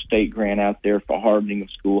grant or a state grant out there for hardening of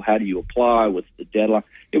school, how do you apply? What's the deadline?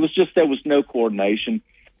 It was just there was no coordination.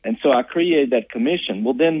 And so I created that commission.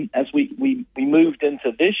 Well, then as we moved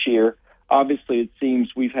into this year, obviously it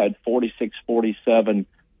seems we've had 46, 47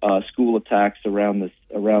 school attacks around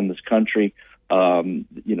this country.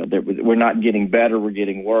 We're not getting better, we're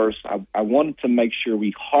getting worse. I wanted to make sure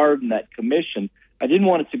we harden that commission. I didn't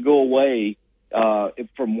want it to go away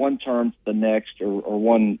from one term to the next, or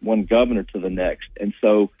one governor to the next. And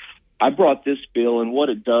so I brought this bill, and what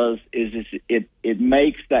it does is it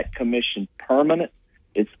makes that commission permanent.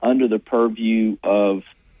 It's under the purview of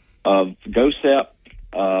GOSEP.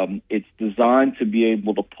 It's designed to be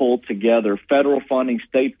able to pull together federal funding,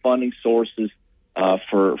 state funding sources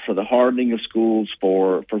for the hardening of schools,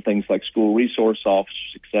 for things like school resource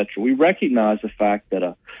officers, et cetera. We recognize the fact that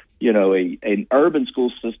an urban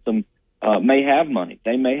school system may have money.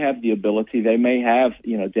 They may have the ability. They may have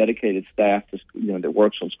dedicated staff that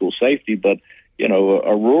works on school safety, but a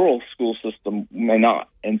rural school system may not.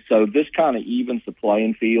 And so this kind of evens the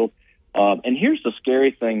playing field. And here's the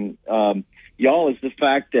scary thing, y'all, is the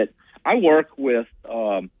fact that I work with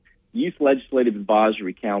Youth Legislative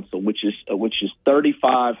Advisory Council, which is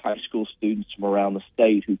 35 high school students from around the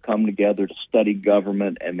state who come together to study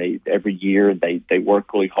government, and every year they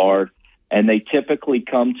work really hard. And they typically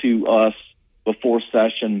come to us before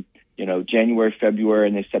session, January, February,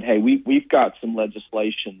 and they said, hey, we've got some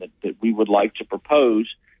legislation that we would like to propose,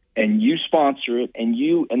 and you sponsor it, and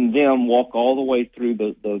you and them walk all the way through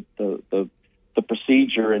the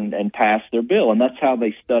procedure and pass their bill. And that's how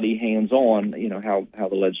they study hands-on, how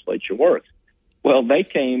the legislature works. Well, they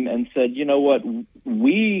came and said, you know what,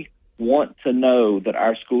 we want to know that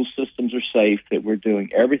our school systems are safe, that we're doing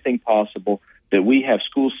everything possible, that we have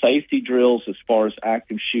school safety drills as far as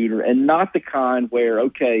active shooter, and not the kind where,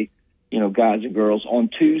 okay, guys and girls, on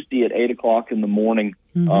Tuesday at 8 o'clock in the morning,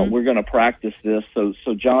 we're going to practice this. So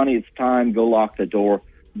Johnny, it's time, go lock the door.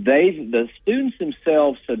 The students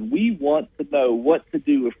themselves said, we want to know what to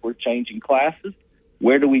do if we're changing classes.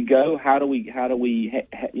 Where do we go? How do we help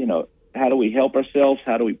ourselves?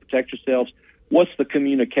 How do we protect ourselves? What's the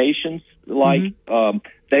communications like?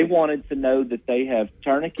 They wanted to know that they have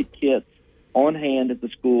tourniquet kits on hand at the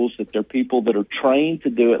schools, that there are people that are trained to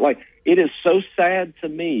do it. Like, it is so sad to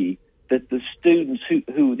me that the students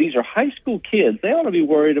who these are high school kids, they ought to be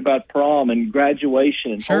worried about prom and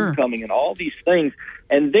graduation and homecoming and all these things,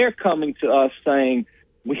 and they're coming to us saying,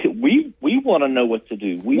 we want to know what to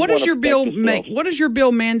do. What does your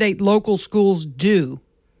bill mandate local schools do?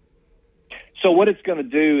 So what it's going to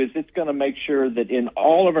do is it's going to make sure that in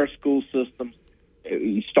all of our school systems,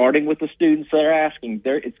 starting with the students that are asking,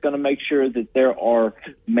 it's going to make sure that there are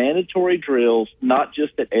mandatory drills, not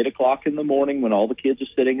just at 8 o'clock in the morning when all the kids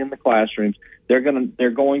are sitting in the classrooms. They're going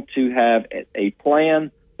to have a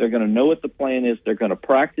plan. They're going to know what the plan is. They're going to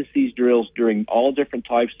practice these drills during all different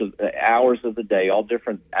types of hours of the day, all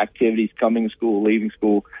different activities, coming to school, leaving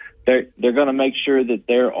school. They're going to make sure that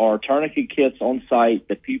there are tourniquet kits on site,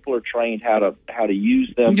 that people are trained how to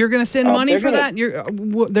use them. You're going to send money for that?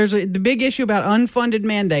 There's the big issue about unfunded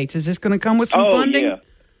mandates. Is this going to come with some funding? Yeah.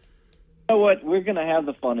 You know what? We're going to have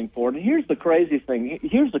the funding for it. And here's the crazy thing.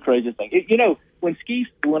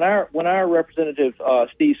 When our representative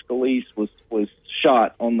Steve Scalise was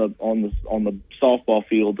shot on the softball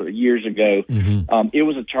field years ago, it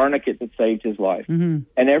was a tourniquet that saved his life. And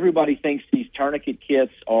everybody thinks these tourniquet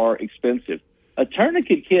kits are expensive. A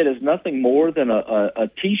tourniquet kit is nothing more than a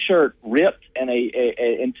T-shirt ripped and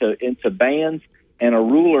into bands and a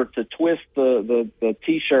ruler to twist the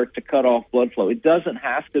T-shirt to cut off blood flow. It doesn't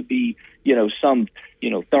have to be some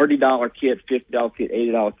 $30 kit, $50 kit,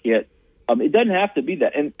 $80 kit. It doesn't have to be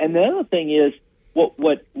that. And the other thing is,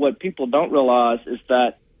 what people don't realize is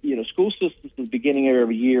that school systems at the beginning of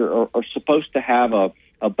every year are supposed to have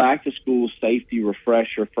a back to school safety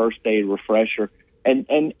refresher, first aid refresher, and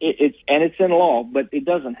it's in law, but it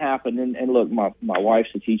doesn't happen. And look, my wife's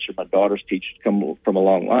a teacher, my daughter's teacher, come from a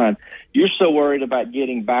long line. You're so worried about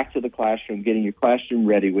getting back to the classroom, getting your classroom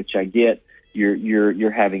ready, which I get.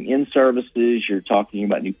 You're having in-services, you're talking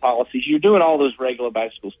about new policies, you're doing all those regular back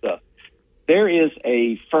to school stuff. There is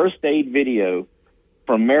a first aid video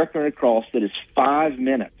from American Red Cross that is 5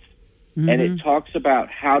 minutes, and it talks about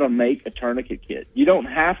how to make a tourniquet kit. You don't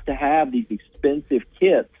have to have these expensive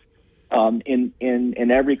kits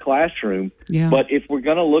in every classroom. Yeah. But if we're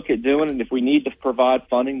going to look at doing it, if we need to provide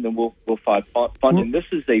funding, then we'll find funding. This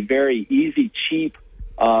is a very easy, cheap,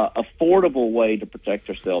 affordable way to protect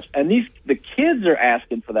ourselves. And the kids are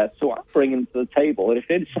asking for that, so I'm bringing it to the table. And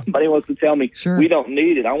if somebody wants to tell me we don't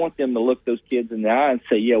need it, I want them to look those kids in the eye and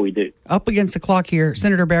say, yeah, we do. Up against the clock here,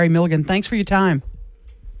 Senator Barry Milligan, thanks for your time.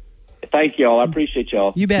 Thank you all. I appreciate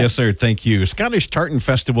y'all. You bet. Yes, sir. Thank you. Scottish Tartan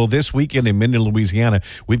Festival this weekend in Minden, Louisiana.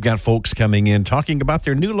 We've got folks coming in talking about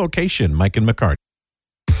their new location, Mike and McCarty.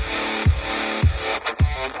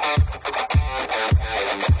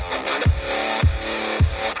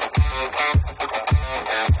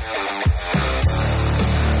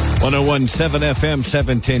 101.7 FM,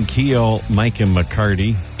 710 Keel, Mike and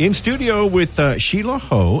McCarty. In studio with Sheila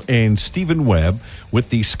Ho and Stephen Webb with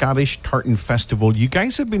the Scottish Tartan Festival. You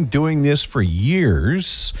guys have been doing this for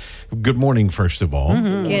years. Good morning, first of all.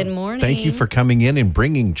 Good morning. Thank you for coming in and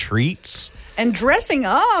bringing treats. And dressing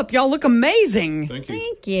up. Y'all look amazing.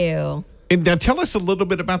 Thank you. And now tell us a little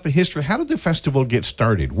bit about the history. How did the festival get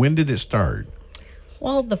started? When did it start?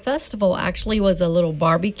 Well, the festival actually was a little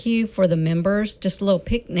barbecue for the members, just a little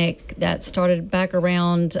picnic that started back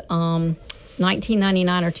around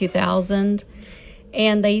 1999 or 2000.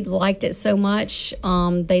 And they liked it so much,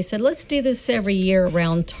 they said, let's do this every year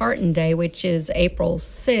around Tartan Day, which is April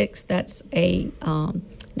 6th. That's a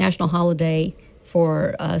national holiday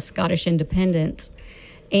for Scottish independence.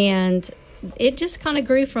 And it just kind of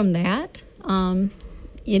grew from that.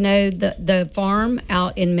 The farm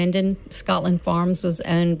out in Minden, Scotland Farms, was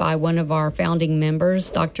owned by one of our founding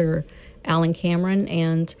members, Dr. Alan Cameron,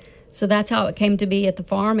 and so that's how it came to be at the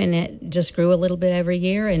farm, and it just grew a little bit every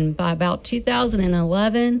year. And by about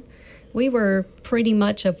 2011, we were pretty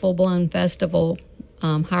much a full-blown festival,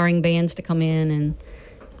 hiring bands to come in and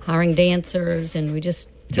hiring dancers, and we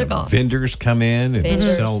just took off. Vendors come in and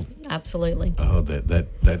sell. Absolutely. Oh,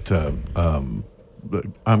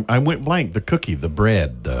 I went blank. The cookie, the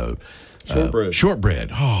bread, the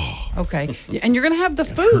shortbread. Oh, okay. And you're going to have the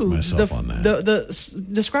food.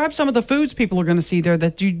 Describe some of the foods people are going to see there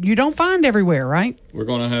that you don't find everywhere, right? We're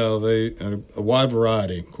going to have a wide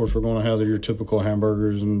variety. Of course, we're going to have your typical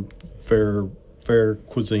hamburgers and fair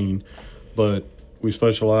cuisine, but we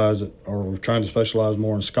specialize, or we're trying to specialize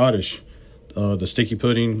more in Scottish. The sticky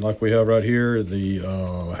pudding, like we have right here, the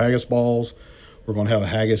haggis balls. We're going to have a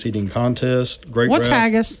haggis eating contest. What's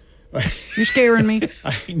haggis? You're scaring me.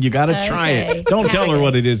 You got to try it. Don't tell her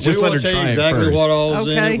what it is. Just we let her will tell try you it exactly first. what all's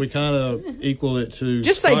in Okay. it. We kind of equal it to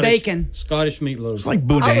Just say bacon. Scottish meatloaf. It's like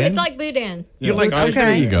boudin. Oh, it's like boudin. You like Scottish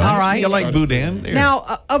There you go. All right. You like boudin? There.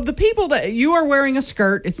 Now, of the people that you are wearing a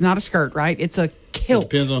skirt, it's not a skirt, right? It's a kilt. It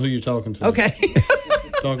depends on who you're talking to. Okay.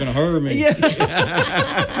 Talking to her or me?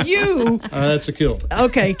 You. That's a kilt.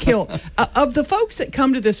 Okay, kilt. Of the folks that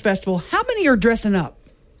come to this festival, how many are dressing up?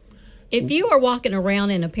 If you are walking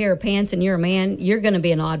around in a pair of pants and you're a man, you're going to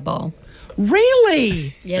be an oddball.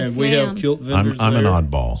 Really? Yes, And we ma'am. have kilt vendors I'm an there,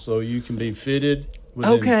 oddball. So you can be fitted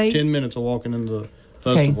within 10 minutes of walking into the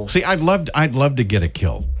festival. See, I'd love to get a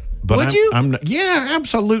kilt. But Would you? I'm not, yeah,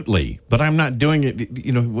 absolutely. But I'm not doing it.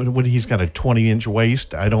 You know, when he's got a 20-inch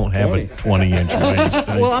waist, I don't have a 20-inch waist.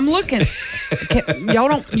 Well, I'm looking.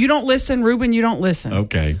 You don't listen, Ruben. You don't listen.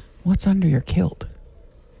 Okay. What's under your kilt?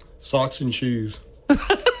 Socks and shoes.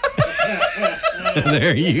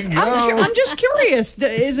 There you go. I'm just curious.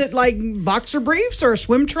 Is it like boxer briefs or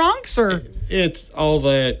swim trunks or? It's all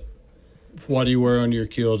that. What do you wear on your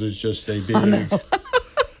kilt is just a big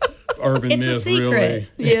urban It's a myth, secret. really.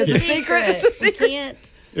 Yeah, it's a secret. It's a secret. You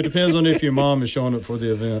can't. It depends on if your mom is showing up for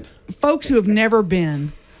the event. Folks who have never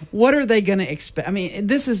been, what are they going to expect? I mean,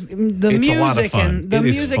 this is the It's a lot of music fun. and the It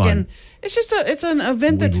is music fun. and it's an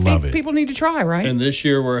event We love it. people need to try, right? And this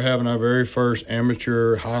year we're having our very first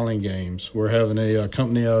amateur Highland Games. We're having a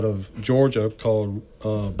company out of Georgia called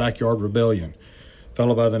Backyard Rebellion. A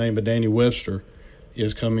fellow by the name of Danny Webster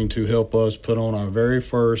is coming to help us put on our very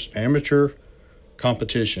first amateur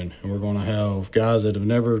competition. And we're going to have guys that have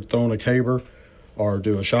never thrown a caber or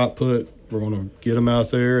do a shot put. We're going to get them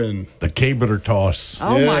out there and The caber toss.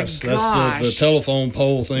 Oh yes, my that's gosh! the telephone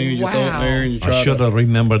pole thing. You throw it in there and you try I should have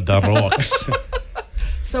remembered the rocks.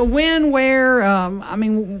 So when, where? I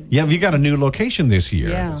mean, Yeah, you got a new location this year.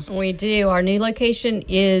 yeah. We do. Our new location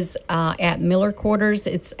is at Miller Quarters.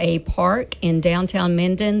 It's a park in downtown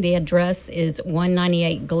Minden. The address is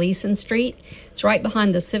 198 Gleason Street. It's right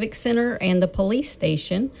behind the Civic Center and the police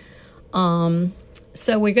station.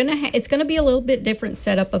 So we're gonna. It's gonna be a little bit different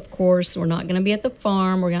setup, of course. We're not gonna be at the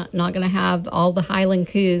farm. We're not gonna have all the Highland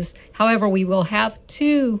coos. However, we will have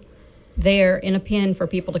two there in a pen for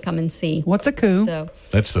people to come and see. What's a coup? So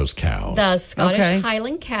That's those cows. the Scottish Okay.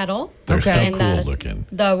 Highland cattle. They're so And cool looking.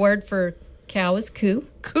 The word for cow is coo.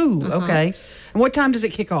 Coup. Okay. And what time does it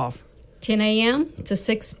kick off? 10 a.m. to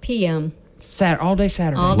 6 p.m. All day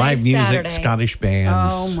Saturday. All day Live music, Saturday. Scottish bands.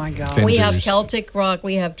 Oh, my God. We have vendors. Celtic rock.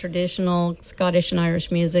 We have traditional Scottish and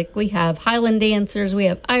Irish music. We have Highland dancers. We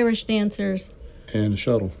have Irish dancers. and a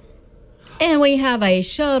shuttle. And we have a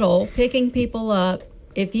shuttle picking people up.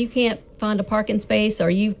 If you can't find a parking space or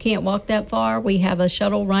you can't walk that far, we have a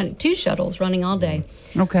shuttle two shuttles running all day.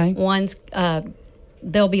 Okay. One's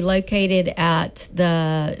they'll be located at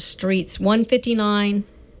the streets 159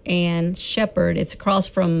 and Shepherd. It's across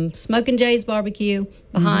from Smokin' Jay's Barbecue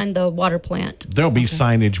behind the water plant. There'll be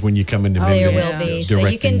signage when you come into There Minden. will be. So you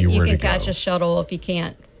directing can where you can to catch go. a shuttle if you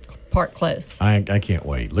can't park close. I can't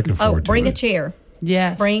wait. Looking Oh, forward to bring it. a chair.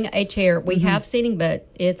 Yes. Bring a chair. We have seating, but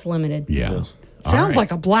it's limited. Yeah. All Sounds right.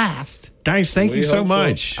 like a blast. Guys, thank We you so hope so.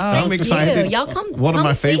 much. I'm Thank excited. you. Y'all come. One of come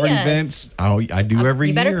my see favorite us. events. I do every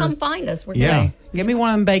You year. better come find us. We're Yeah. good. Give me one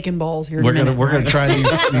of them bacon balls here. in a We're minute. gonna try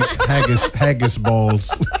these haggis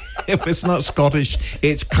balls. If it's not Scottish,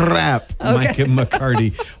 it's crap. Mike and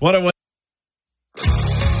McCarty.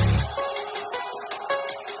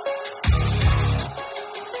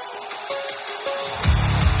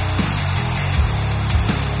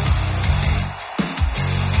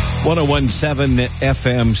 What a 1017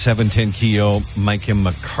 FM 710 Keo, Mike and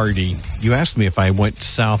McCarty. You asked me if I went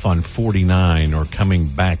south on 49 or coming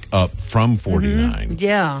back up from 49.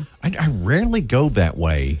 Yeah. I rarely go that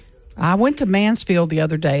way. I went to Mansfield the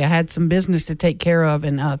other day. I had some business to take care of,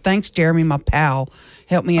 and thanks, Jeremy, my pal,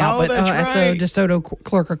 helped me out. Oh, that's at right. the DeSoto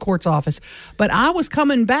Clerk of Court's office. But I was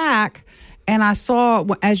coming back, and I saw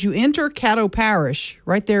as you enter Caddo Parish,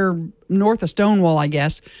 right there north of Stonewall, I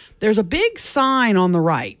guess, there's a big sign on the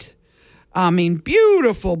right. I mean,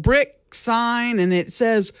 beautiful brick sign, and it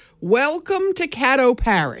says, "Welcome to Caddo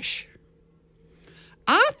Parish."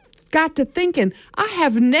 I got to thinking, I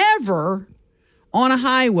have never on a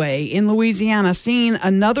highway in Louisiana seen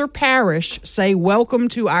another parish say, "Welcome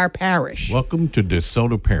to our parish." Welcome to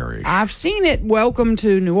DeSoto Parish. I've seen it, "Welcome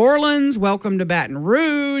to New Orleans," "Welcome to Baton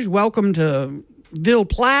Rouge," "Welcome to Ville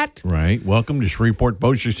Platte." Right. Welcome to Shreveport,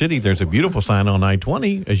 Bossier City. There's a beautiful sign on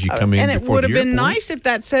I-20 as you come in. And it before would the have been airport. nice if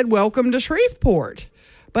that said, "Welcome to Shreveport."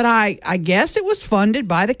 But I guess it was funded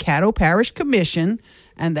by the Caddo Parish Commission,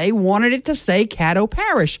 and they wanted it to say Caddo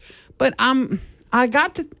Parish. But I'm I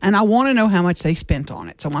want to know how much they spent on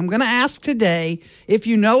it. So I'm going to ask today, if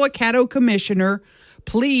you know a Caddo commissioner,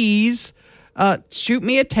 please shoot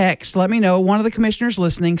me a text. Let me know. One of the commissioners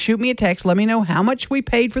listening, shoot me a text. Let me know how much we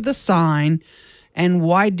paid for the sign and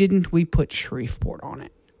why didn't we put Shreveport on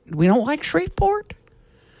it. We don't like Shreveport?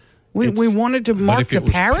 We wanted to mark the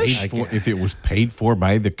parish? If it was paid for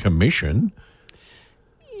by the commission.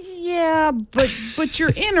 Yeah, but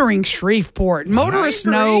you're entering Shreveport. Motorists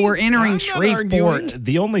know we're entering Shreveport.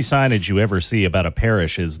 The only signage you ever see about a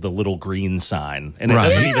parish is the little green sign. And it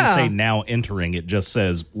doesn't even say now entering. It just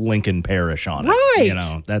says Lincoln Parish on it.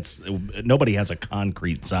 Right. Nobody has a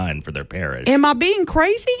concrete sign for their parish. Am I being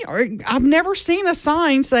crazy? Or I've never seen a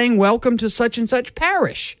sign saying welcome to such and such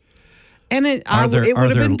parish. And it would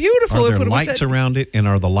have been beautiful if it would have lights said, around it, and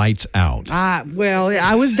are the lights out? Well,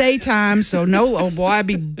 I was daytime, so no. Oh boy, I'd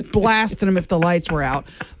be blasting them if the lights were out.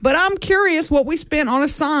 But I'm curious what we spent on a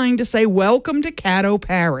sign to say "Welcome to Caddo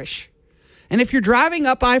Parish." And if you're driving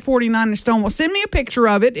up I-49 in Stonewall, send me a picture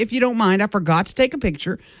of it if you don't mind. I forgot to take a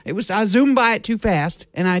picture. I zoomed by it too fast,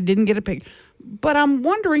 and I didn't get a picture. But I'm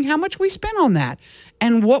wondering how much we spent on that,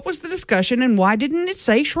 and what was the discussion, and why didn't it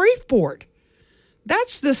say Shreveport?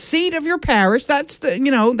 That's the seat of your parish. That's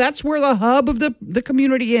that's where the hub of the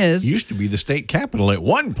community is. It used to be the state capital at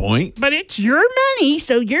one point. But it's your money,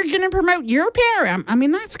 so you're going to promote your parish. I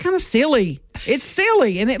mean, that's kind of silly. It's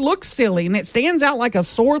silly, and it looks silly, and it stands out like a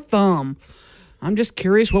sore thumb. I'm just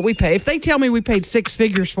curious what we pay. If they tell me we paid six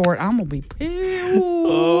figures for it, I'm going to be,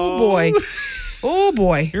 boy. Oh,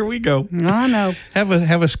 boy. Here we go. I know.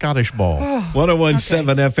 Have a Scottish ball.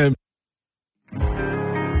 101.7 FM.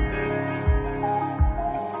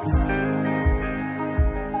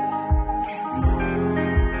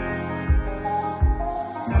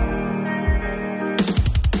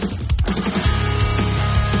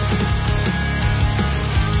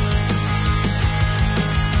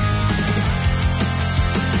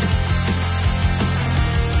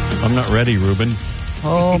 I'm not ready, Ruben.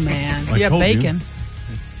 Oh, man. You have bacon.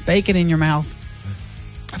 Bacon in your mouth.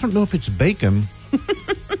 I don't know if it's bacon.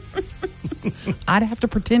 I'd have to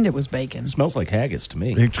pretend it was bacon. It smells like haggis to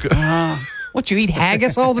me. What, you eat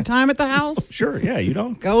haggis all the time at the house? Sure, yeah, you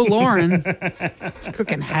don't. Go, Lauren. She's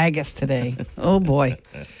cooking haggis today. Oh, boy.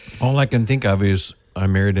 All I can think of is I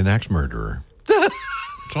married an axe murderer. That's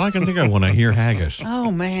all I can think of when I hear haggis.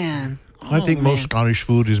 Oh, man. I think most Scottish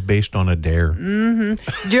food is based on a dare.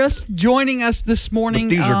 Mm-hmm. Just joining us this morning.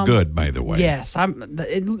 But these are good, by the way. Yes.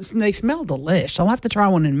 They smell delish. I'll have to try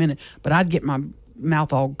one in a minute, but I'd get my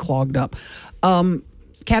mouth all clogged up.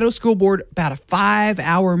 Caddo School Board, about a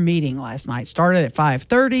 5-hour meeting last night. Started at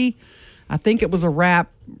 5:30. I think it was a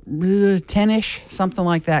wrap 10-ish, something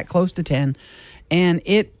like that, close to 10. And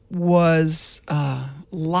it was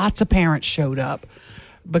lots of parents showed up,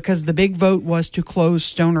 because the big vote was to close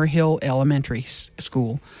Stoner Hill Elementary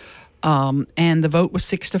School. And the vote was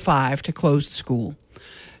 6-5 to close the school.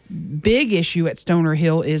 Big issue at Stoner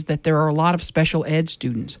Hill is that there are a lot of special ed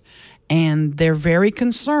students. And they're very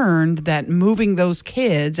concerned that moving those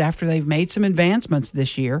kids after they've made some advancements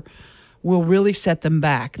this year will really set them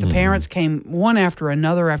back. The parents came one after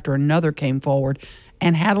another came forward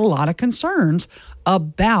and had a lot of concerns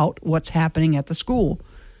about what's happening at the school.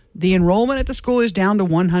 The enrollment at the school is down to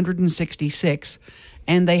 166,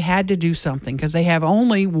 and they had to do something because they have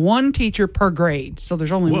only one teacher per grade. So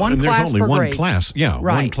there's only one class per grade. One class,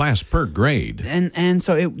 one class per grade. And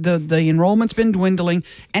so the enrollment's been dwindling,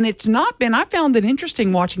 and it's not been. I found it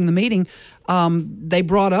interesting watching the meeting. They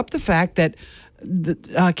brought up the fact that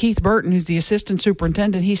Keith Burton, who's the assistant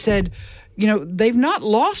superintendent, he said, they've not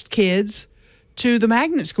lost kids to the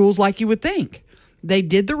magnet schools like you would think. They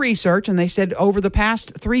did the research, and they said over the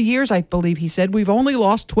past 3 years, I believe he said, we've only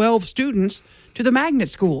lost 12 students to the magnet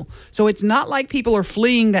school. So it's not like people are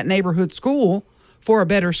fleeing that neighborhood school for a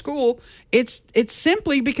better school. It's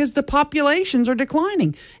simply because the populations are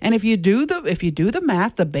declining. And if you do the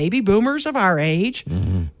math, the baby boomers of our age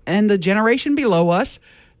and the generation below us,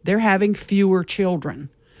 they're having fewer children.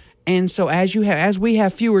 And so as we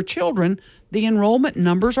have fewer children, the enrollment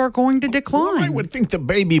numbers are going to decline. Well, I would think the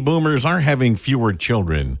baby boomers are having fewer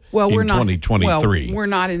children in 2023. Well, we're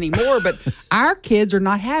not anymore, but our kids are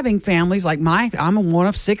not having families like I'm one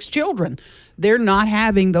of 6 children. They're not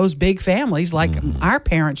having those big families like our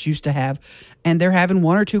parents used to have, and they're having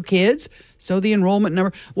 1 or 2 kids. So the enrollment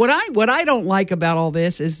number. What I don't like about all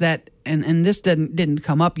this is that, and this didn't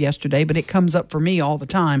come up yesterday, but it comes up for me all the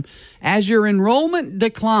time. As your enrollment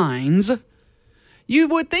declines, you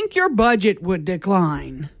would think your budget would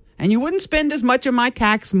decline. and you wouldn't spend as much of my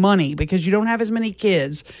tax money because you don't have as many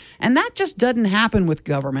kids. And that just doesn't happen with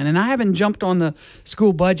government. And I haven't jumped on the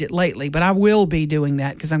school budget lately, but I will be doing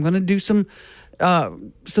that because I'm going to do some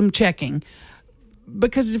checking.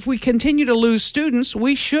 Because if we continue to lose students,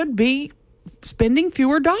 we should be spending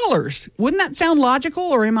fewer dollars. Wouldn't that sound logical,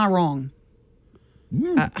 or am I wrong?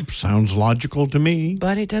 Sounds logical to me.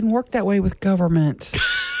 But it doesn't work that way with government.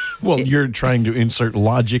 Well, you're trying to insert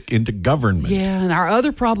logic into government. Yeah, and our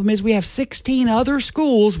other problem is we have 16 other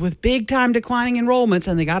schools with big-time declining enrollments,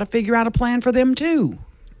 and they got to figure out a plan for them, too.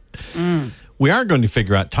 We are going to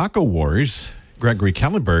figure out Taco Wars. Gregory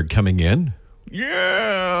Kallenberg coming in.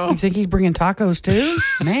 Yeah. You think he's bringing tacos, too?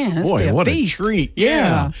 Man, this Boy, be a what feast. a treat.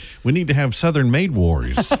 Yeah. We need to have Southern Made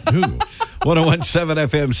Wars. 1017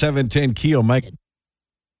 FM 710 Keel, Mike.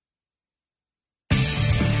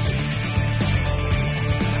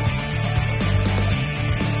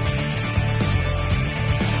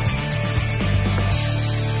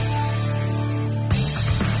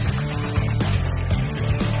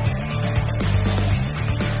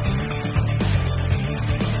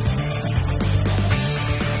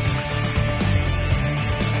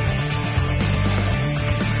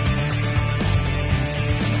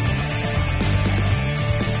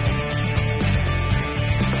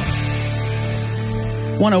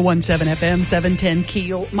 .1017 FM 710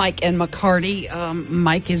 Keel, Mike and McCarty.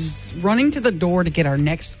 Mike is running to the door to get our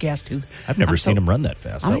next guest. Who I've never seen him run that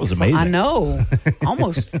fast. That was amazing. I know.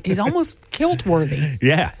 He's almost kilt worthy.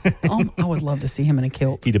 Yeah. I would love to see him in a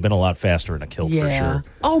kilt. He'd have been a lot faster in a kilt for sure.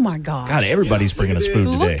 Oh my gosh. God, everybody's bringing us food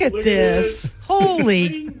today. Look at this.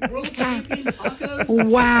 Holy.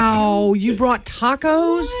 Wow. You brought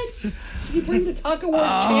tacos? What? You bring the Taco World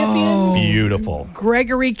champion? Beautiful.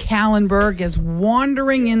 Gregory Kallenberg is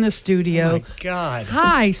wandering in the studio. Oh, my God.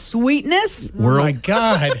 Hi, sweetness. Oh, my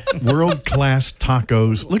God. World-class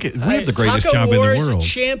tacos. Look at, we have the greatest Taco job Wars in the world.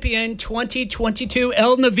 champion 2022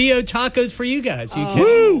 El Navío tacos for you guys. You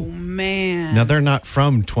Oh, man. Now, they're not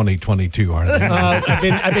from 2022, are they?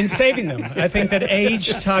 I've been saving them. I think that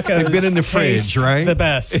aged tacos They've been in the fridge, taste right? The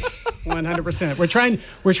best. 100%.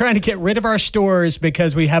 We're trying to get rid of our stores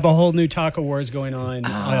because we have a whole new Taco Wars going on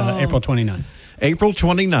April 29th. April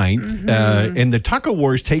 29th, and the Taco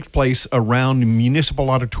Wars takes place around Municipal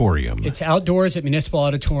Auditorium. It's outdoors at Municipal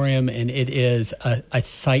Auditorium, and it is a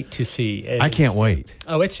sight to see. I can't wait.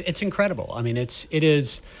 Oh, it's incredible. I mean, it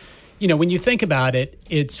is, when you think about it,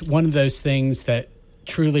 it's one of those things that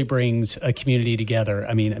truly brings a community together.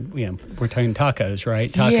 I mean, we're talking tacos, right?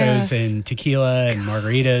 Tacos Yes. and tequila and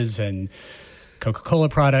margaritas and Coca-Cola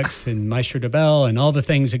products and Maestro de Bell and all the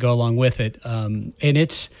things that go along with it. And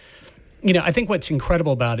it's, I think what's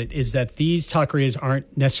incredible about it is that these taquerias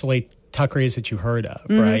aren't necessarily taquerias that you heard of,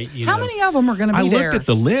 right? How many of them are going to be there? I looked at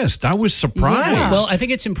the list. I was surprised. Yeah. Well, I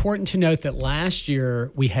think it's important to note that last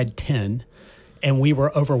year we had 10. And we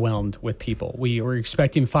were overwhelmed with people. We were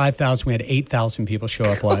expecting 5,000. We had 8,000 people show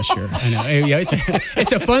up last year. I know. Yeah,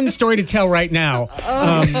 it's a fun story to tell right now.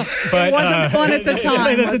 But it wasn't fun at the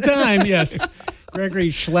time. At the time, yes. Gregory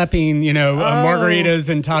schlepping, margaritas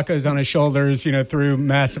and tacos on his shoulders, through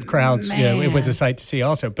massive crowds. Man. It was a sight to see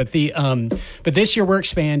also. But but this year we're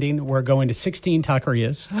expanding. We're going to 16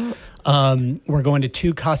 taquerias. We're going to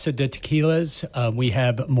 2 Casa de Tequilas. We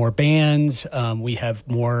have more bands. We have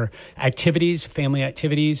more activities, family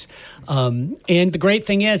activities. And the great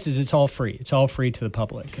thing is it's all free. It's all free to the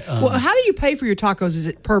public. Well, how do you pay for your tacos? Is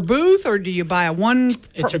it per booth, or do you buy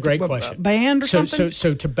It's a great question. Band or something?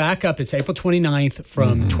 So to back up, it's April 29th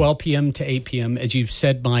from 12 p.m. to 8 p.m. As you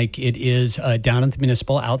said, Mike, it is down at the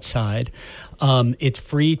Municipal outside. It's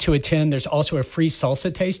free to attend. There's also a free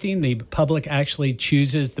salsa tasting. The public actually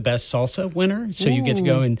chooses the best salsa winner. So you get to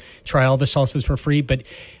go and try all the salsas for free. But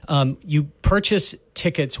you purchase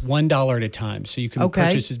tickets $1 at a time. So you can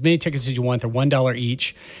purchase as many tickets as you want. They're $1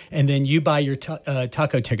 each. And then you buy your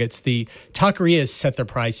taco tickets. The taquerias set their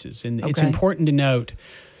prices. And it's important to note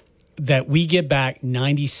that we give back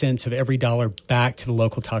 90 cents of every dollar back to the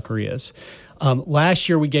local taquerias. Last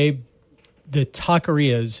year, we gave the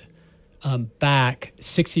taquerias back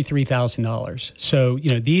 $63,000. So,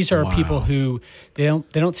 these are people who they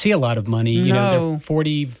don't see a lot of money. There are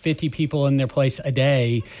 40, 50 people in their place a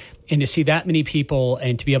day. And to see that many people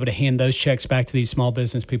and to be able to hand those checks back to these small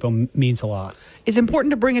business people means a lot. It's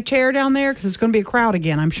important to bring a chair down there because it's going to be a crowd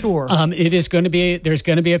again, I'm sure. It is going to be. There's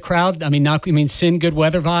going to be a crowd. Send good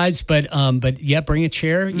weather vibes, but yeah, bring a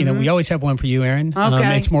chair. We always have one for you, Aaron.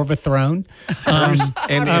 Okay. It's more of a throne.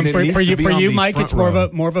 And for you, Mike, it's more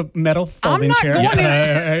of a metal folding chair.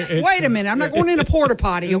 Wait a minute, I'm not going in a porta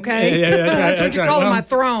potty. Okay, that's what you're calling my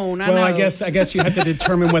throne. I guess you have to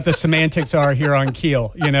determine what the semantics are here on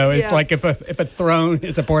Keel. it's like if a throne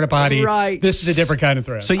is a porta potty, right. This is a different kind of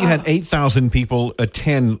throne. So you had 8,000 people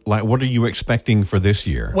attend. Like, what are you expecting for this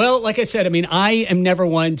year? Well, like I said, I mean, I am never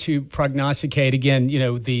one to prognosticate. Again,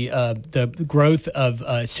 the growth of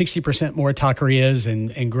 60% more taquerias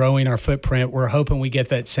and growing our footprint. We're hoping we get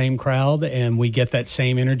that same crowd and we get that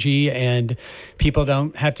same energy, and people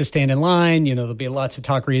don't have to stand in line. There'll be lots of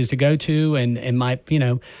taquerias to go to, and I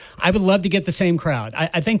would love to get the same crowd.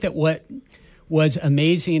 I think that what was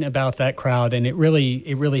amazing about that crowd, and it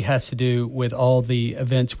really has to do with all the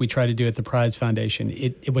events we try to do at the Prize Foundation.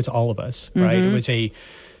 It was all of us, right? It was a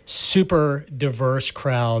super diverse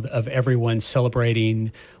crowd of everyone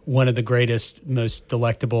celebrating one of the greatest, most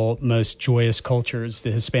delectable, most joyous cultures, the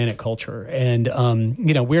Hispanic culture. And,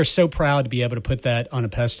 we're so proud to be able to put that on a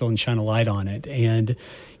pedestal and shine a light on it. And,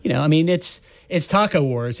 it's Taco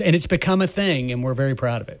Wars, and it's become a thing, and we're very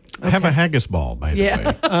proud of it. Okay. Have a haggis ball, by the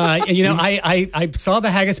way. I saw the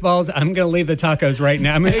haggis balls. I'm going to leave the tacos right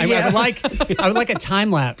now. I would like a time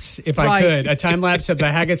lapse if I could, a time lapse of the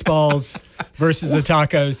haggis balls versus the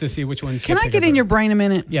tacos to see which ones. Can I get in your brain a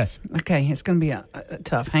minute? Yes. Okay, it's going to be a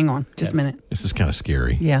tough. Hang on, just a minute. This is kind of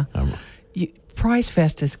scary. Yeah. Prize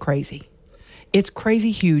Fest is crazy. It's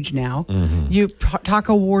crazy huge now.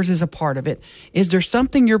 Taco Wars is a part of it. Is there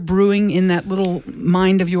something you're brewing in that little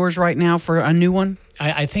mind of yours right now for a new one?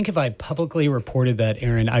 I think if I publicly reported that,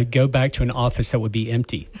 Aaron, I'd go back to an office that would be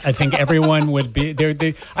empty. I think everyone would be there.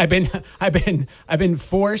 I've been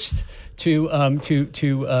forced to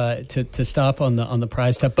stop on the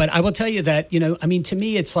prize stuff. But I will tell you that to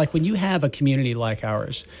me, it's like when you have a community like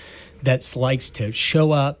ours that likes to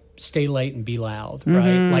show up, stay late, and be loud,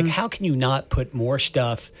 right? Like, how can you not put more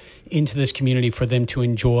stuff into this community for them to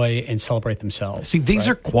enjoy and celebrate themselves? See, these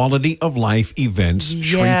are quality of life events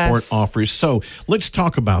Shreveport offers. So let's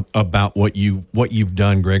talk about what you've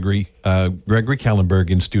done, Gregory. Gregory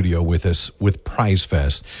Kallenberg in studio with us with Prize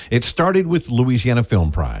Fest. It started with Louisiana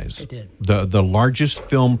Film Prize. It did. The largest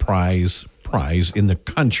film prize in the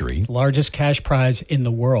country. Largest cash prize in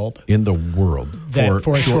the world.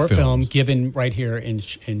 For a short film given right here in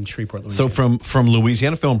Shreveport, Louisiana. So from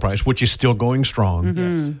Louisiana Film Prize, which is still going strong.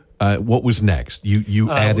 Yes. What was next?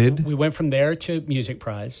 You added? We went from there to Music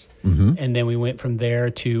Prize, and then we went from there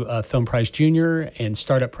to Film Prize Junior and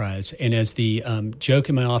Startup Prize. And as the joke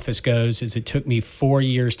in my office goes, is it took me 4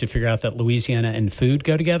 years to figure out that Louisiana and food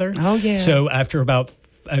go together. Oh, yeah. So after about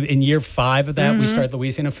in year 5 of that, we started the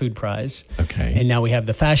Louisiana Food Prize. Okay. And now we have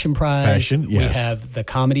the Fashion Prize. Yes. We have the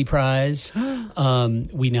Comedy Prize.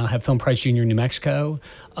 We now have Film Prize Junior in New Mexico.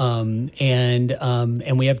 And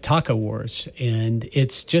we have Taco Wars. And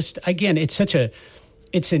it's just, again, it's such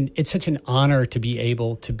an honor to be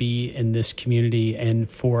able to be in this community and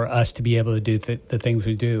for us to be able to do the things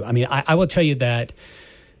we do. I mean, I will tell you that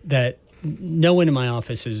no one in my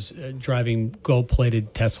office is driving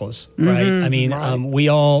gold-plated Teslas, right? I mean, we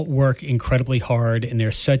all work incredibly hard, and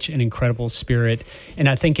there's such an incredible spirit. And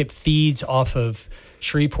I think it feeds off of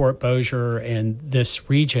Shreveport, Bossier, and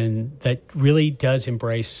this region that really does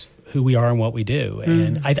embrace who we are and what we do.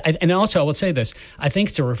 And and also, I will say this. I think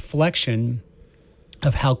it's a reflection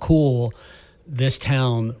of how cool this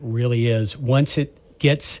town really is once it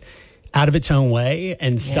gets out of its own way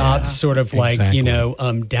and stops sort of like,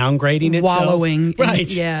 downgrading itself. Wallowing.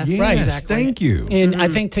 Right. Yes. Right. Exactly. Thank you. And I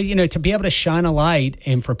think to be able to shine a light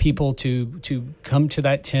and for people to come to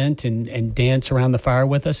that tent and dance around the fire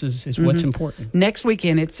with us is what's important. Next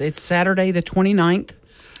weekend, it's Saturday the 29th.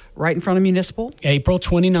 Right in front of Municipal? April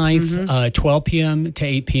 29th, 12 p.m. to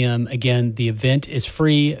 8 p.m. Again, the event is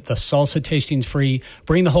free. The salsa tasting's free.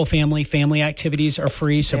 Bring the whole family. Family activities are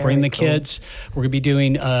free, so bring the kids. We're going to be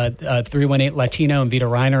doing 318 Latino, and Vita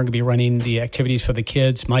Reiner are going to be running the activities for the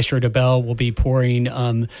kids. Maestro DeBell will be pouring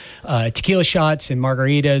tequila shots and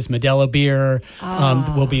margaritas. Modelo beer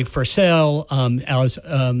will be for sale, as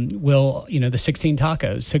will the 16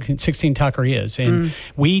 tacos, 16 taquerias. And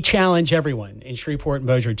we challenge everyone in Shreveport and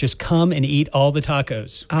Bossier, just come and eat all the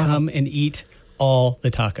tacos. Come and eat all the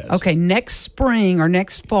tacos. Okay, next spring or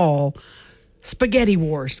next fall, Spaghetti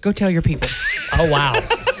Wars. Go tell your people. Oh, wow.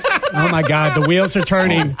 Oh, my God. The wheels are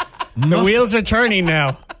turning. The wheels are turning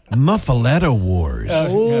now. Muffaletta Wars.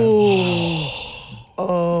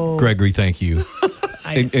 Oh. Gregory, thank you.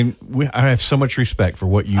 I have so much respect for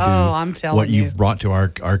what you do. Oh, I'm telling what you. you've brought to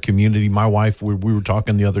our community. My wife, we were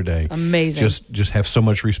talking the other day. Amazing. Just have so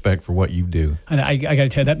much respect for what you do. And I got to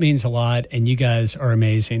tell you, that means a lot. And you guys are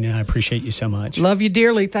amazing. And I appreciate you so much. Love you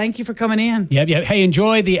dearly. Thank you for coming in. Yep. Hey,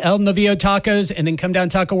 enjoy the El Novio tacos and then come down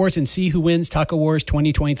Taco Wars and see who wins Taco Wars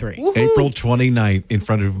 2023. Woo-hoo. April 29th in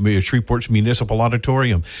front of Shreveport's Municipal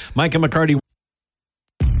Auditorium. Mike and McCarty.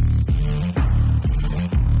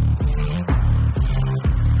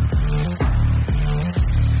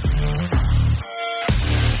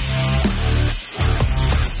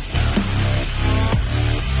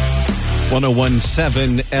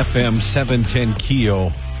 1017 FM 710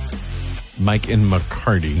 Keel. Mike and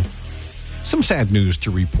McCarty. Some sad news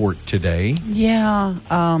to report today. Yeah.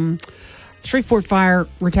 Shreveport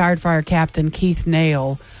retired fire captain Keith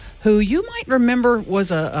Nail, who you might remember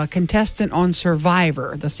was a contestant on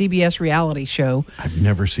Survivor, the CBS reality show. I've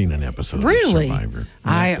never seen an episode of Survivor.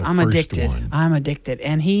 I'm addicted. I'm addicted.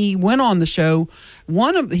 And he went on the show.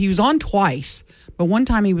 He was on twice, but one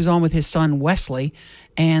time he was on with his son Wesley,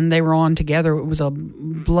 and they were on together. It was a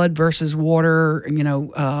blood versus water,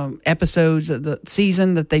 episodes of the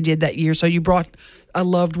season that they did that year. So you brought a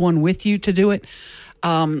loved one with you to do it.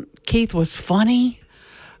 Keith was funny.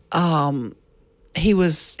 He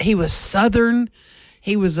was Southern.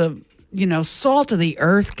 He was a, salt of the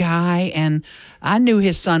earth guy. And I knew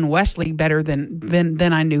his son Wesley better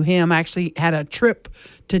than I knew him. I actually had a trip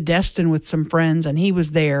to Destin with some friends, and he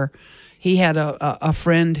was there. He had a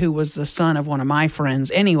friend who was the son of one of my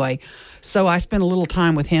friends. Anyway, so I spent a little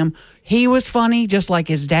time with him. He was funny, just like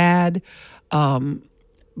his dad.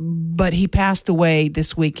 But he passed away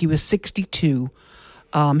this week. He was 62.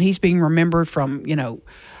 He's being remembered from,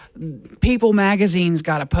 People magazine's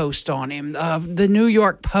got a post on him. The New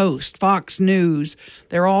York Post, Fox News,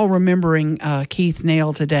 they're all remembering Keith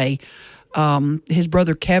Nail today. His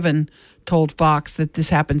brother Kevin told Fox that this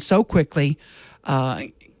happened so quickly.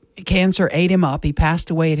 Cancer ate him up. He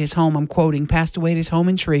passed away at his home. I'm quoting, passed away at his home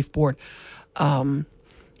in Shreveport.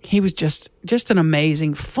 He was just an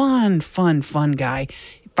amazing, fun guy.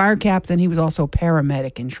 Fire captain. He was also a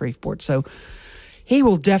paramedic in Shreveport. So he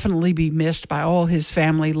will definitely be missed by all his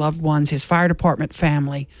family, loved ones, his fire department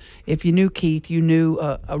family. If you knew Keith, you knew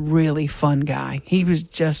a really fun guy. He was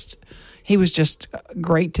just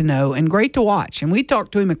great to know and great to watch. And we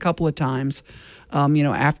talked to him a couple of times,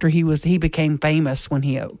 after he became famous when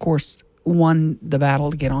he, of course, won the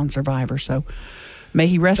battle to get on Survivor. So may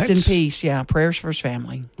he rest in peace. Yeah, prayers for his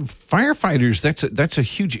family. Firefighters, that's a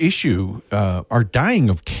huge issue, are dying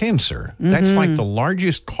of cancer. Mm-hmm. That's like the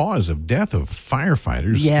largest cause of death of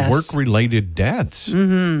firefighters. Yes. Work-related deaths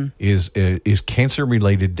is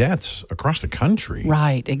cancer-related deaths across the country.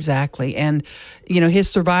 Right, exactly. And, his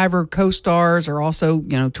Survivor co-stars are also,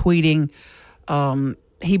 tweeting.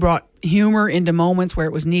 He brought humor into moments where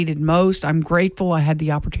it was needed most. I'm grateful I had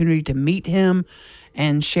the opportunity to meet him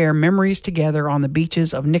and share memories together on the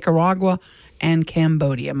beaches of Nicaragua and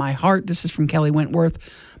Cambodia. This is from Kelly Wentworth,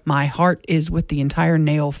 my heart is with the entire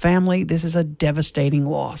Nail family. This is a devastating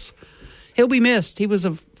loss. He'll be missed. He was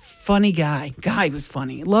a funny guy. He was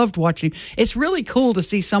funny. Loved watching. It's really cool to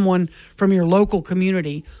see someone from your local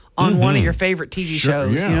community on one of your favorite TV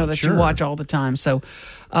shows, that you watch all the time. So,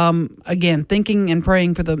 again, thinking and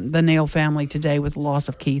praying for the Nail family today with the loss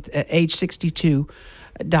of Keith at age 62,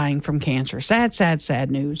 dying from cancer. Sad, sad,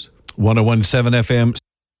 sad news. 1017 FM.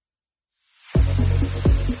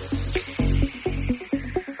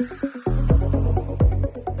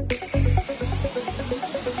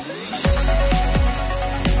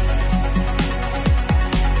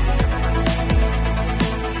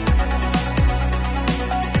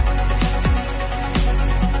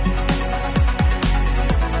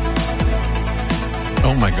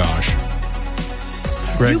 Oh my gosh.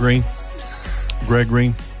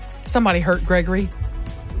 Gregory. Somebody hurt Gregory.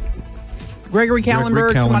 Gregory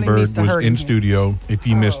Kallenberg. Somebody needs to was hurt in him. Studio. If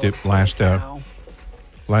you missed it last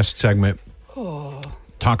segment,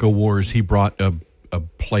 Taco Wars, he brought a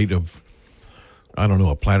plate of, I don't know,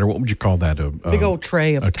 a platter. What would you call that? A big old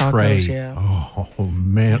tray of tacos, tray. Yeah. Oh,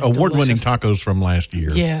 man. Award-winning tacos from last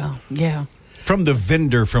year. Yeah. From the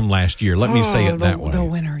vendor from last year. Let me say it that way. The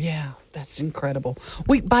winner, yeah. That's incredible.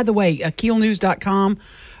 By the way, KeelNews.com,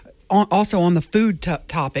 also on the food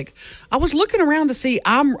topic, I was looking around to see,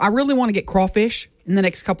 I really want to get crawfish in the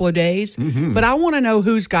next couple of days, but I want to know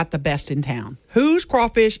who's got the best in town. Whose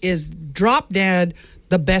crawfish is drop dead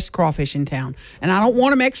the best crawfish in town. And I don't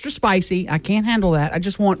want them extra spicy. I can't handle that. I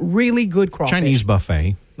just want really good crawfish. Chinese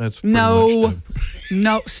buffet. That's no,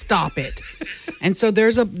 stop it. And so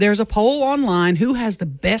there's a poll online. Who has the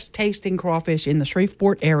best tasting crawfish in the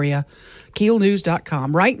Shreveport area?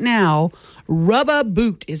 KeelNews.com. Right now, Rubba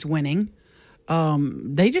Boot is winning.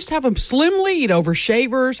 They just have a slim lead over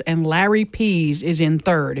Shavers, and Larry Pease is in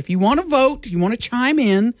third. If you want to vote, you want to chime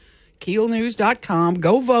in, KeelNews.com.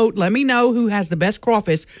 Go vote. Let me know who has the best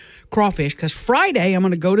crawfish, because Friday I'm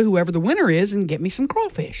going to go to whoever the winner is and get me some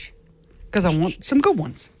crawfish, because I want some good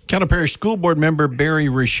ones. Calipari School Board member Barry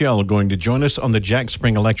Rachal going to join us on the Jack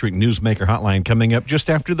Spring Electric Newsmaker Hotline coming up just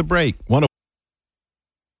after the break.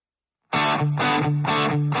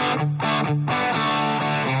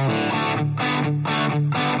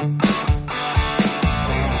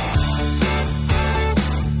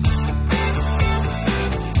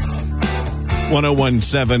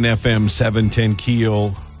 1017 FM 710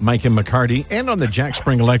 Keel, Mike and McCarty, and on the Jack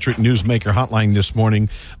Spring Electric Newsmaker hotline this morning,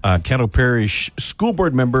 Caddo Parish School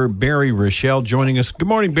Board member Barry Rachal joining us. Good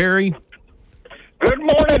morning, Barry. Good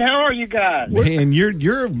morning. How are you guys? And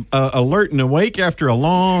you're alert and awake after a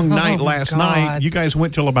long night last night. You guys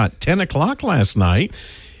went till about 10 o'clock last night.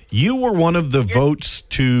 You were one of the votes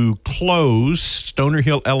to close Stoner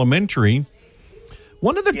Hill Elementary.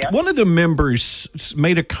 One of the members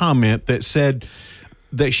made a comment that said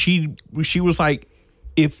that she was like,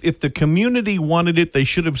 if the community wanted it, they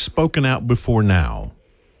should have spoken out before now.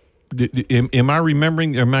 Am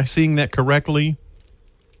I seeing that correctly?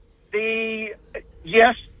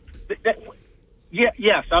 Yes.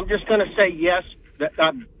 Yes. I'm just going to say yes. That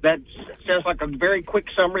sounds like a very quick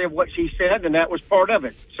summary of what she said, and that was part of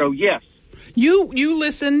it. So, yes. You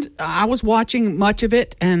listened. I was watching much of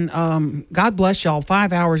it, and God bless y'all.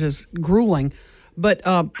 5 hours is grueling. But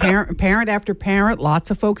parent after parent,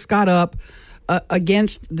 lots of folks got up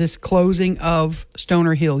against this closing of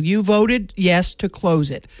Stoner Hill. You voted yes to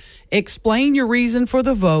close it. Explain your reason for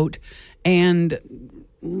the vote, and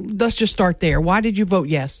let's just start there. Why did you vote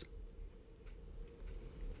yes?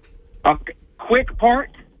 Okay. Quick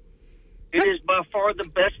part, it is by far the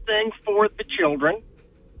best thing for the children.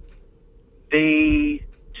 The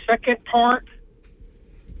second part,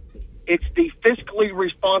 it's the fiscally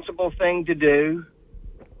responsible thing to do.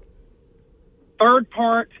 Third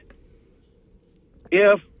part,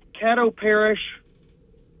 if Caddo Parish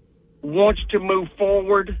wants to move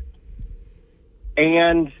forward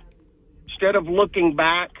and instead of looking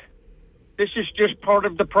back, this is just part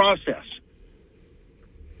of the process.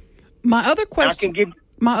 My other question to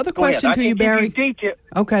you, Barry.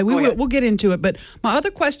 Okay, we'll get into it. But my other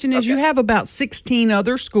question is, you have about 16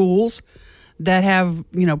 other schools that have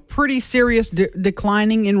pretty serious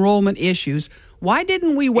declining enrollment issues. Why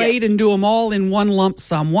didn't we wait and do them all in one lump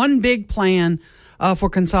sum, one big plan for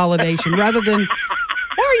consolidation, rather than?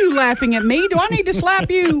 Why are you laughing at me? Do I need to slap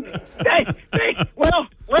you? Well,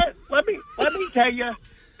 let me tell you.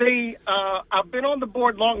 I've been on the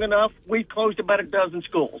board long enough. We closed about a dozen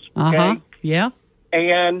schools. Okay? Yeah.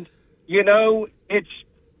 And, it's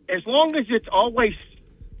as long as it's always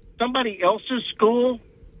somebody else's school,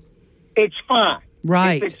 it's fine.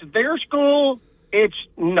 Right. If it's their school, it's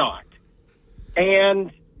not.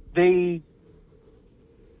 And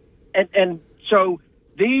so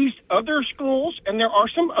these other schools, and there are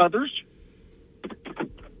some others,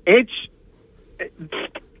 it's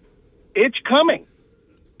coming.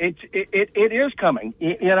 It is coming.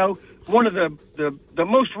 One of the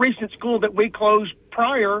most recent school that we closed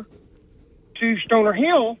prior to Stoner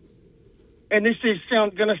Hill, and this is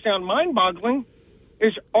going to sound mind-boggling,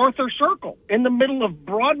 is Arthur Circle in the middle of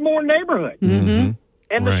Broadmoor neighborhood. Mm-hmm.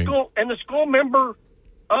 And the school member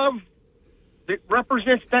that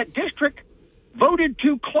represents that district voted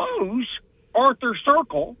to close Arthur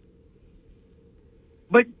Circle,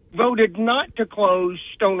 but voted not to close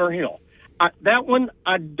Stoner Hill. That one,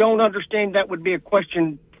 I don't understand. That would be a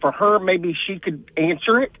question for her. Maybe she could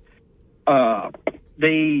answer it.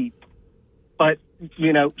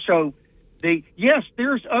 Yes,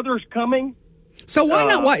 there's others coming. So why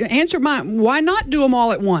not? Why not do them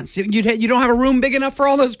all at once? You don't have a room big enough for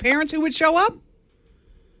all those parents who would show up?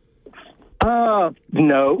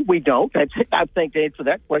 No, we don't. I think to answer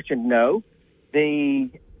that question, no. And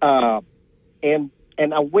I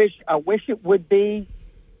wish it would be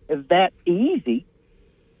that easy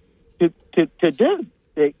to do.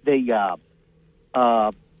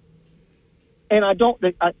 And I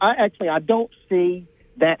don't see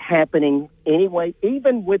that happening anyway,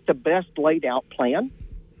 even with the best laid out plan.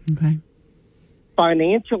 Okay.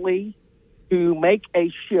 Financially, to make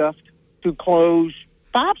a shift to close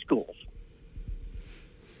 5 schools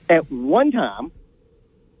at one time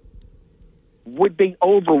would be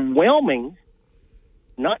overwhelming,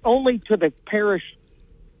 not only to the parish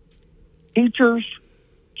teachers,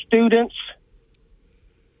 students,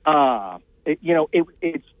 to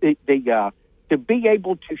be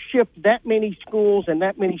able to shift that many schools and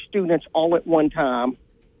that many students all at one time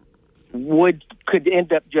could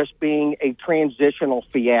end up just being a transitional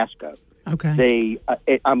fiasco. Okay.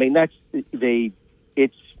 It's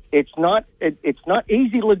not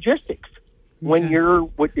easy logistics when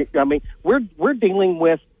we're dealing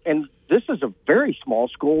with, and this is a very small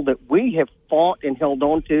school that we have fought and held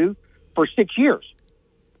on to for 6 years.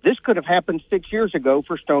 This could have happened 6 years ago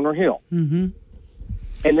for Stoner Hill. Mm-hmm.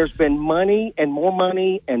 And there's been money and more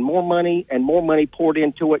money and more money and more money poured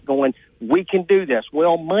into it going, we can do this.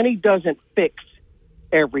 Well, money doesn't fix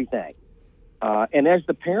everything. And as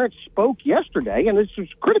the parents spoke yesterday, and this was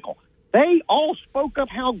critical, They all spoke of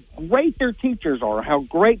how great their teachers are, how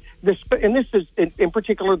great and this is in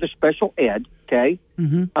particular the special ed, okay,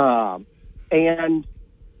 and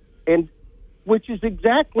which is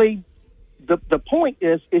exactly the point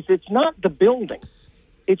is it's not the building,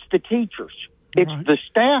 it's the teachers, it's the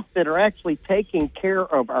staff that are actually taking care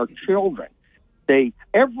of our children.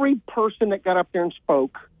 Every person that got up there and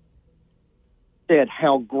spoke said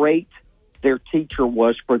how great their teacher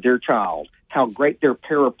was for their child, how great their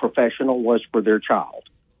paraprofessional was for their child.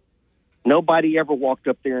 Nobody ever walked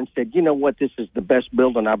up there and said, you know what, this is the best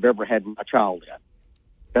building I've ever had my child in.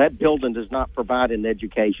 That building does not provide an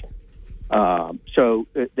education. But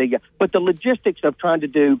the logistics of trying to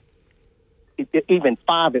do even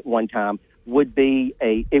 5 at one time would be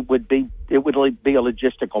a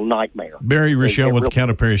logistical nightmare. Barry Rachal with the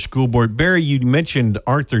Caddo Parish School Board. Barry, you mentioned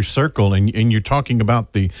Arthur Circle, and you're talking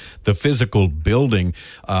about the physical building.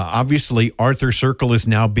 Obviously, Arthur Circle is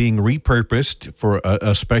now being repurposed for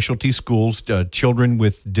a specialty schools, children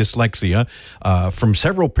with dyslexia from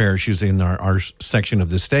several parishes in our section of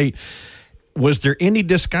the state. Was there any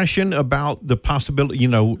discussion about the possibility,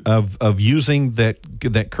 of using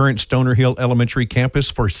that current Stoner Hill Elementary campus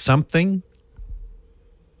for something?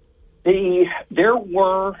 There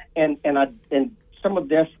were, and some of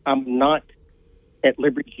this I'm not at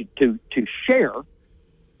liberty to share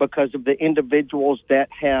because of the individuals that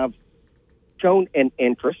have shown an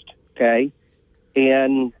interest, okay,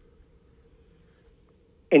 in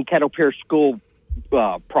Caddo Parish School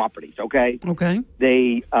properties, okay.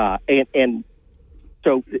 They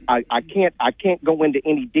so I can't go into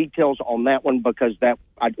any details on that one because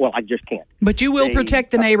I just can't. But you will protect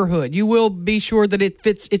the neighborhood. You will be sure that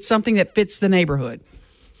it's something that fits the neighborhood.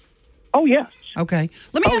 Oh yes. Okay.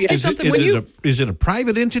 Let me ask you something. Is it a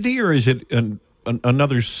private entity or is it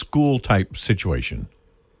another school type situation?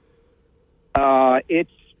 It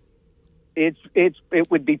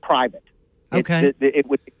would be private. Okay. It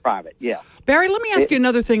would be private, yeah. Barry, let me ask you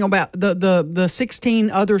another thing about the 16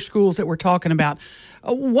 other schools that we're talking about.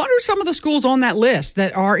 What are some of the schools on that list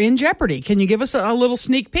that are in jeopardy? Can you give us a little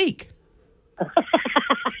sneak peek?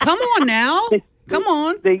 Come on now. Come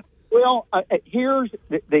on. Here's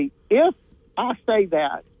if I say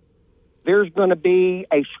that, there's going to be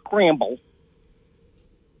a scramble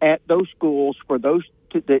at those schools for those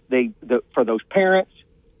for those parents,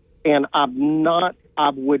 and I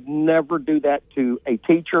would never do that to a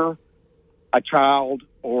teacher, a child,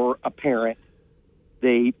 or a parent.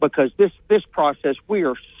 Because this process, we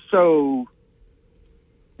are so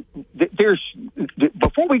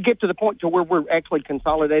before we get to the point to where we're actually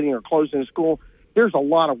consolidating or closing the school, there's a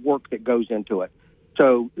lot of work that goes into it.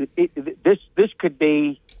 So this could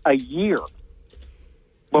be a year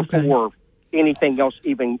before anything else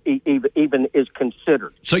even is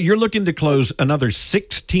considered. So you're looking to close another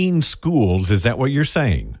 16 schools. Is that what you're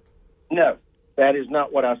saying? No, that is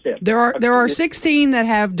not what I said. There are 16 that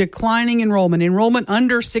have declining enrollment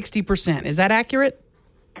under 60%. Is that accurate?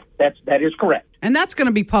 That is correct. And that's going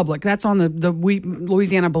to be public. That's on the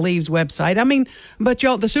Louisiana Believes website. I mean, but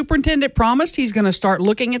the superintendent promised he's going to start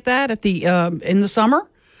looking at that at the in the summer,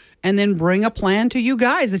 and then bring a plan to you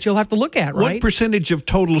guys that you'll have to look at, right? What percentage of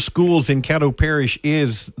total schools in Caddo Parish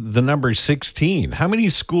is the number 16? How many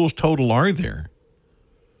schools total are there?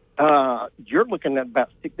 You're looking at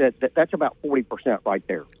that's about 40% right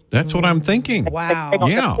there. That's what I'm thinking. Wow. Hang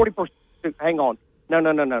on, yeah. 40%. Hang on. No,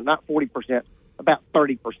 not 40%. About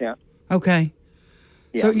 30%. Okay.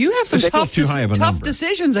 Yeah. So you have some tough tough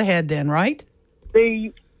decisions ahead then, right?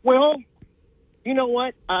 Well, you know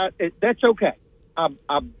what? That's okay.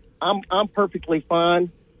 I'm perfectly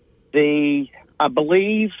fine. I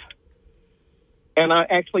believe, and I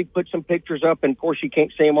actually put some pictures up, and of course you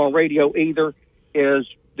can't see them on radio either, is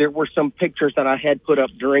there were some pictures that I had put up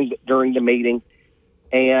during the meeting,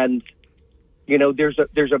 and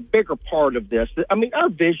there's a bigger part of this. I mean, our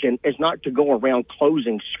vision is not to go around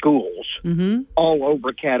closing schools all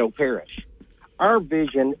over Caddo Parish. Our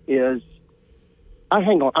vision is,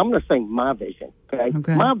 hang on, I'm going to say my vision.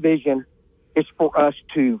 Okay. My vision is for us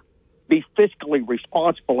to be fiscally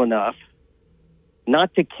responsible enough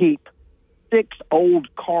not to keep 6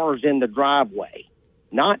 old cars in the driveway,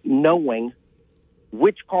 not knowing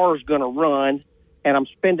which car is going to run, and I'm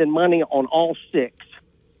spending money on all 6,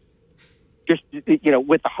 just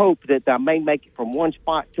with the hope that I may make it from one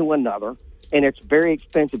spot to another, and it's very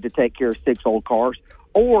expensive to take care of 6 old cars.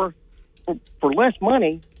 Or for less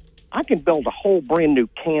money, I can build a whole brand new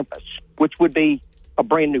campus, which would be a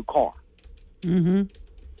brand new car. Mm-hmm.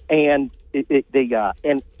 And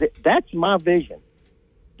that's my vision.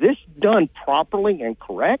 This done properly and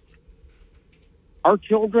correct, our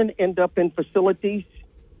children end up in facilities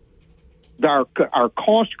our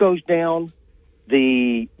cost goes down.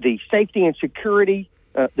 The safety and security,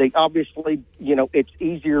 they obviously, it's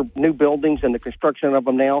easier, new buildings and the construction of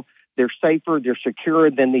them now. They're safer, they're secure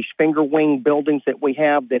than these finger wing buildings that we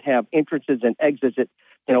have that have entrances and exits,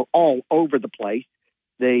 all over the place.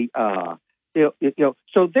 They, so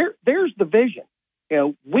there's the vision.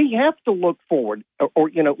 We have to look forward, or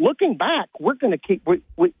looking back, we're going to keep.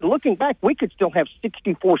 Looking back, we could still have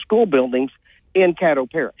 64 school buildings in Caddo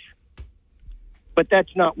Parish, but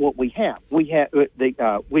that's not what we have. We have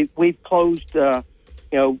we've closed.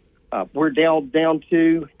 We're down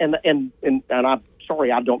to, and I'm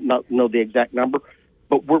sorry, I don't know the exact number,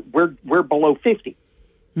 but we're below 50,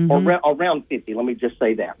 or around 50. Let me just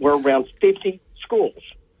say that we're around 50 schools.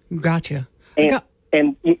 Gotcha.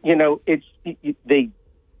 And it's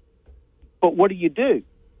but what do you do?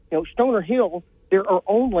 Stoner Hill, there are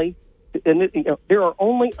only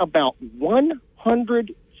about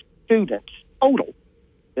 100 students total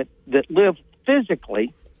that live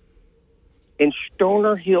physically in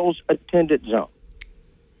Stoner Hill's attendance zone.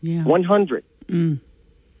 Yeah, 100.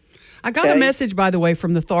 I got a message, by the way,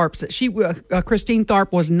 from the Tharps that Christine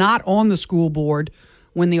Tharp was not on the school board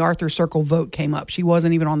when the Arthur Circle vote came up. She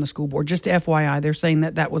wasn't even on the school board. Just FYI, they're saying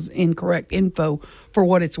that was incorrect info for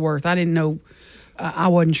what it's worth. I didn't know. I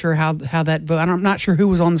wasn't sure how that vote. I'm not sure who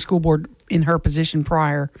was on the school board in her position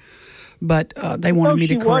prior, but they wanted me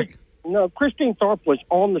to correct. No, Christine Tharp was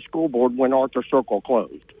on the school board when Arthur Circle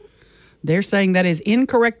closed. They're saying that is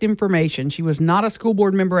incorrect information. She was not a school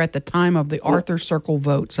board member at the time of the Arthur Circle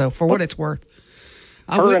vote. So for what it's worth.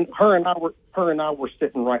 Her and I were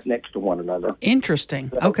sitting right next to one another.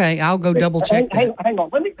 Interesting. Okay, I'll go double check that. Hang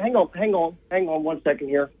on. Hang on 1 second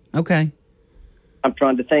here. Okay. I'm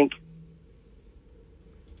trying to think.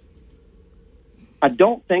 I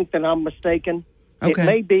don't think that I'm mistaken. Okay. It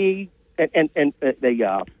may be,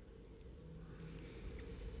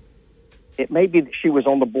 it may be that she was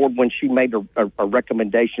on the board when she made a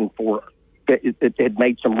recommendation for. It had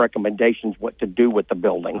made some recommendations what to do with the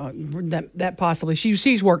building. That possibly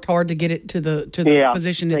she's worked hard to get it to the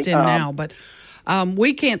position it's in now. But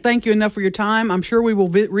we can't thank you enough for your time. I'm sure we will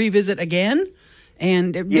revisit again.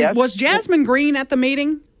 And was Jasmine Green at the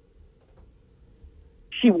meeting?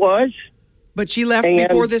 She was, but she left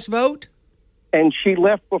before this vote. And she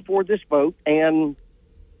left before this vote. And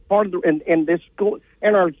part of in this school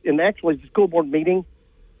actually the school board meeting.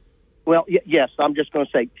 Well, yes, I'm just going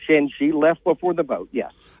to say she left before the vote,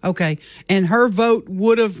 yes. Okay, and her vote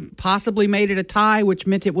would have possibly made it a tie, which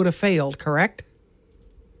meant it would have failed, correct?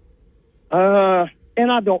 And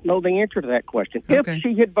I don't know the answer to that question. Okay. If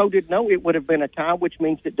she had voted no, it would have been a tie, which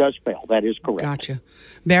means it does fail. That is correct. Gotcha.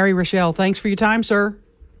 Barry, Rachal, thanks for your time, sir.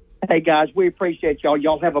 Hey, guys, we appreciate y'all.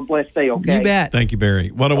 Y'all have a blessed day, okay? You bet. Thank you, Barry.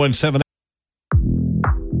 1017.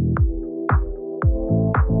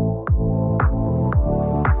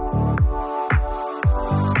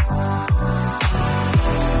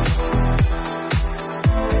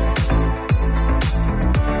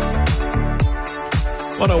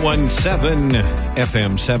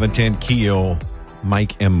 FM 710 Keel,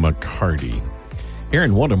 Mike and McCarty.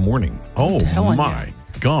 Aaron, what a morning. Oh, my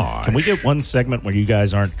God. Can we get one segment where you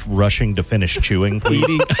guys aren't rushing to finish chewing,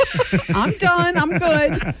 please? I'm done. I'm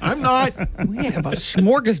good. I'm not. We have a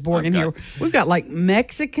smorgasbord in here. We've got like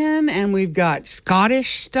Mexican and we've got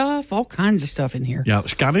Scottish stuff, all kinds of stuff in here. Yeah,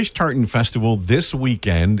 Scottish Tartan Festival this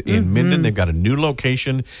weekend in Minden. They've got a new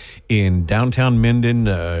location in downtown Minden.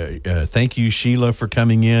 Thank you, Sheila, for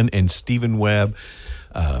coming in, and Stephen Webb.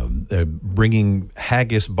 They're bringing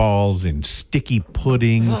haggis balls and sticky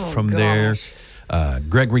pudding from there.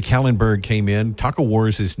 Gregory Kallenberg came in. Taco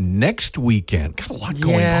Wars is next weekend. Got a lot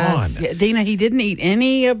going on. Yeah, Dina, he didn't eat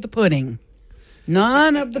any of the pudding.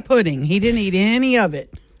 None of the pudding. He didn't eat any of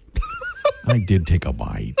it. I did take a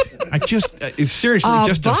bite. I just, seriously,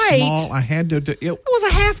 just a small, I had to do. It was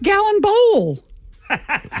a half-gallon bowl.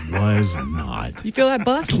 It was not. You feel that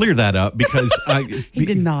bus? Clear that up because He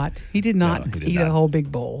did not eat a whole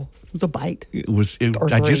big bowl. It was a bite.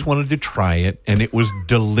 I just wanted to try it, and it was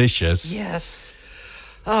delicious. Yes.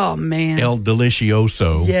 Oh, man. El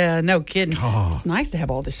Delicioso. Yeah, no kidding. Oh. It's nice to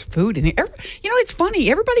have all this food in here. It's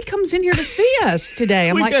funny. Everybody comes in here to see us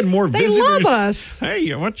today. We've had more visitors. They love us.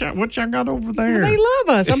 Hey, what y'all got over there? They love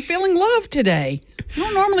us. I'm feeling love today. You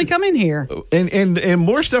don't normally come in here. And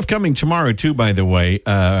more stuff coming tomorrow, too, by the way.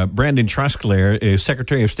 Brandon Trusclair is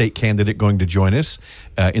Secretary of State candidate going to join us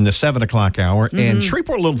in the 7 o'clock hour. Mm-hmm. And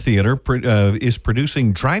Shreveport Little Theater is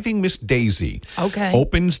producing Driving Miss Daisy. Okay.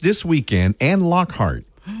 Opens this weekend, and Lockhart.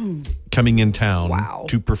 coming in town Wow.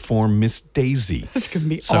 to perform Miss Daisy. That's going to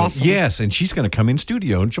be awesome. Yes, and she's going to come in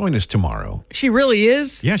studio and join us tomorrow. She really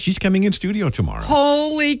is? Yeah, she's coming in studio tomorrow.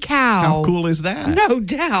 Holy cow. How cool is that? No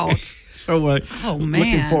doubt. So, Oh, man.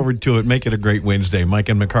 looking forward to it. Make it a great Wednesday. Mike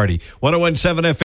and McCarty, 101.7 FM.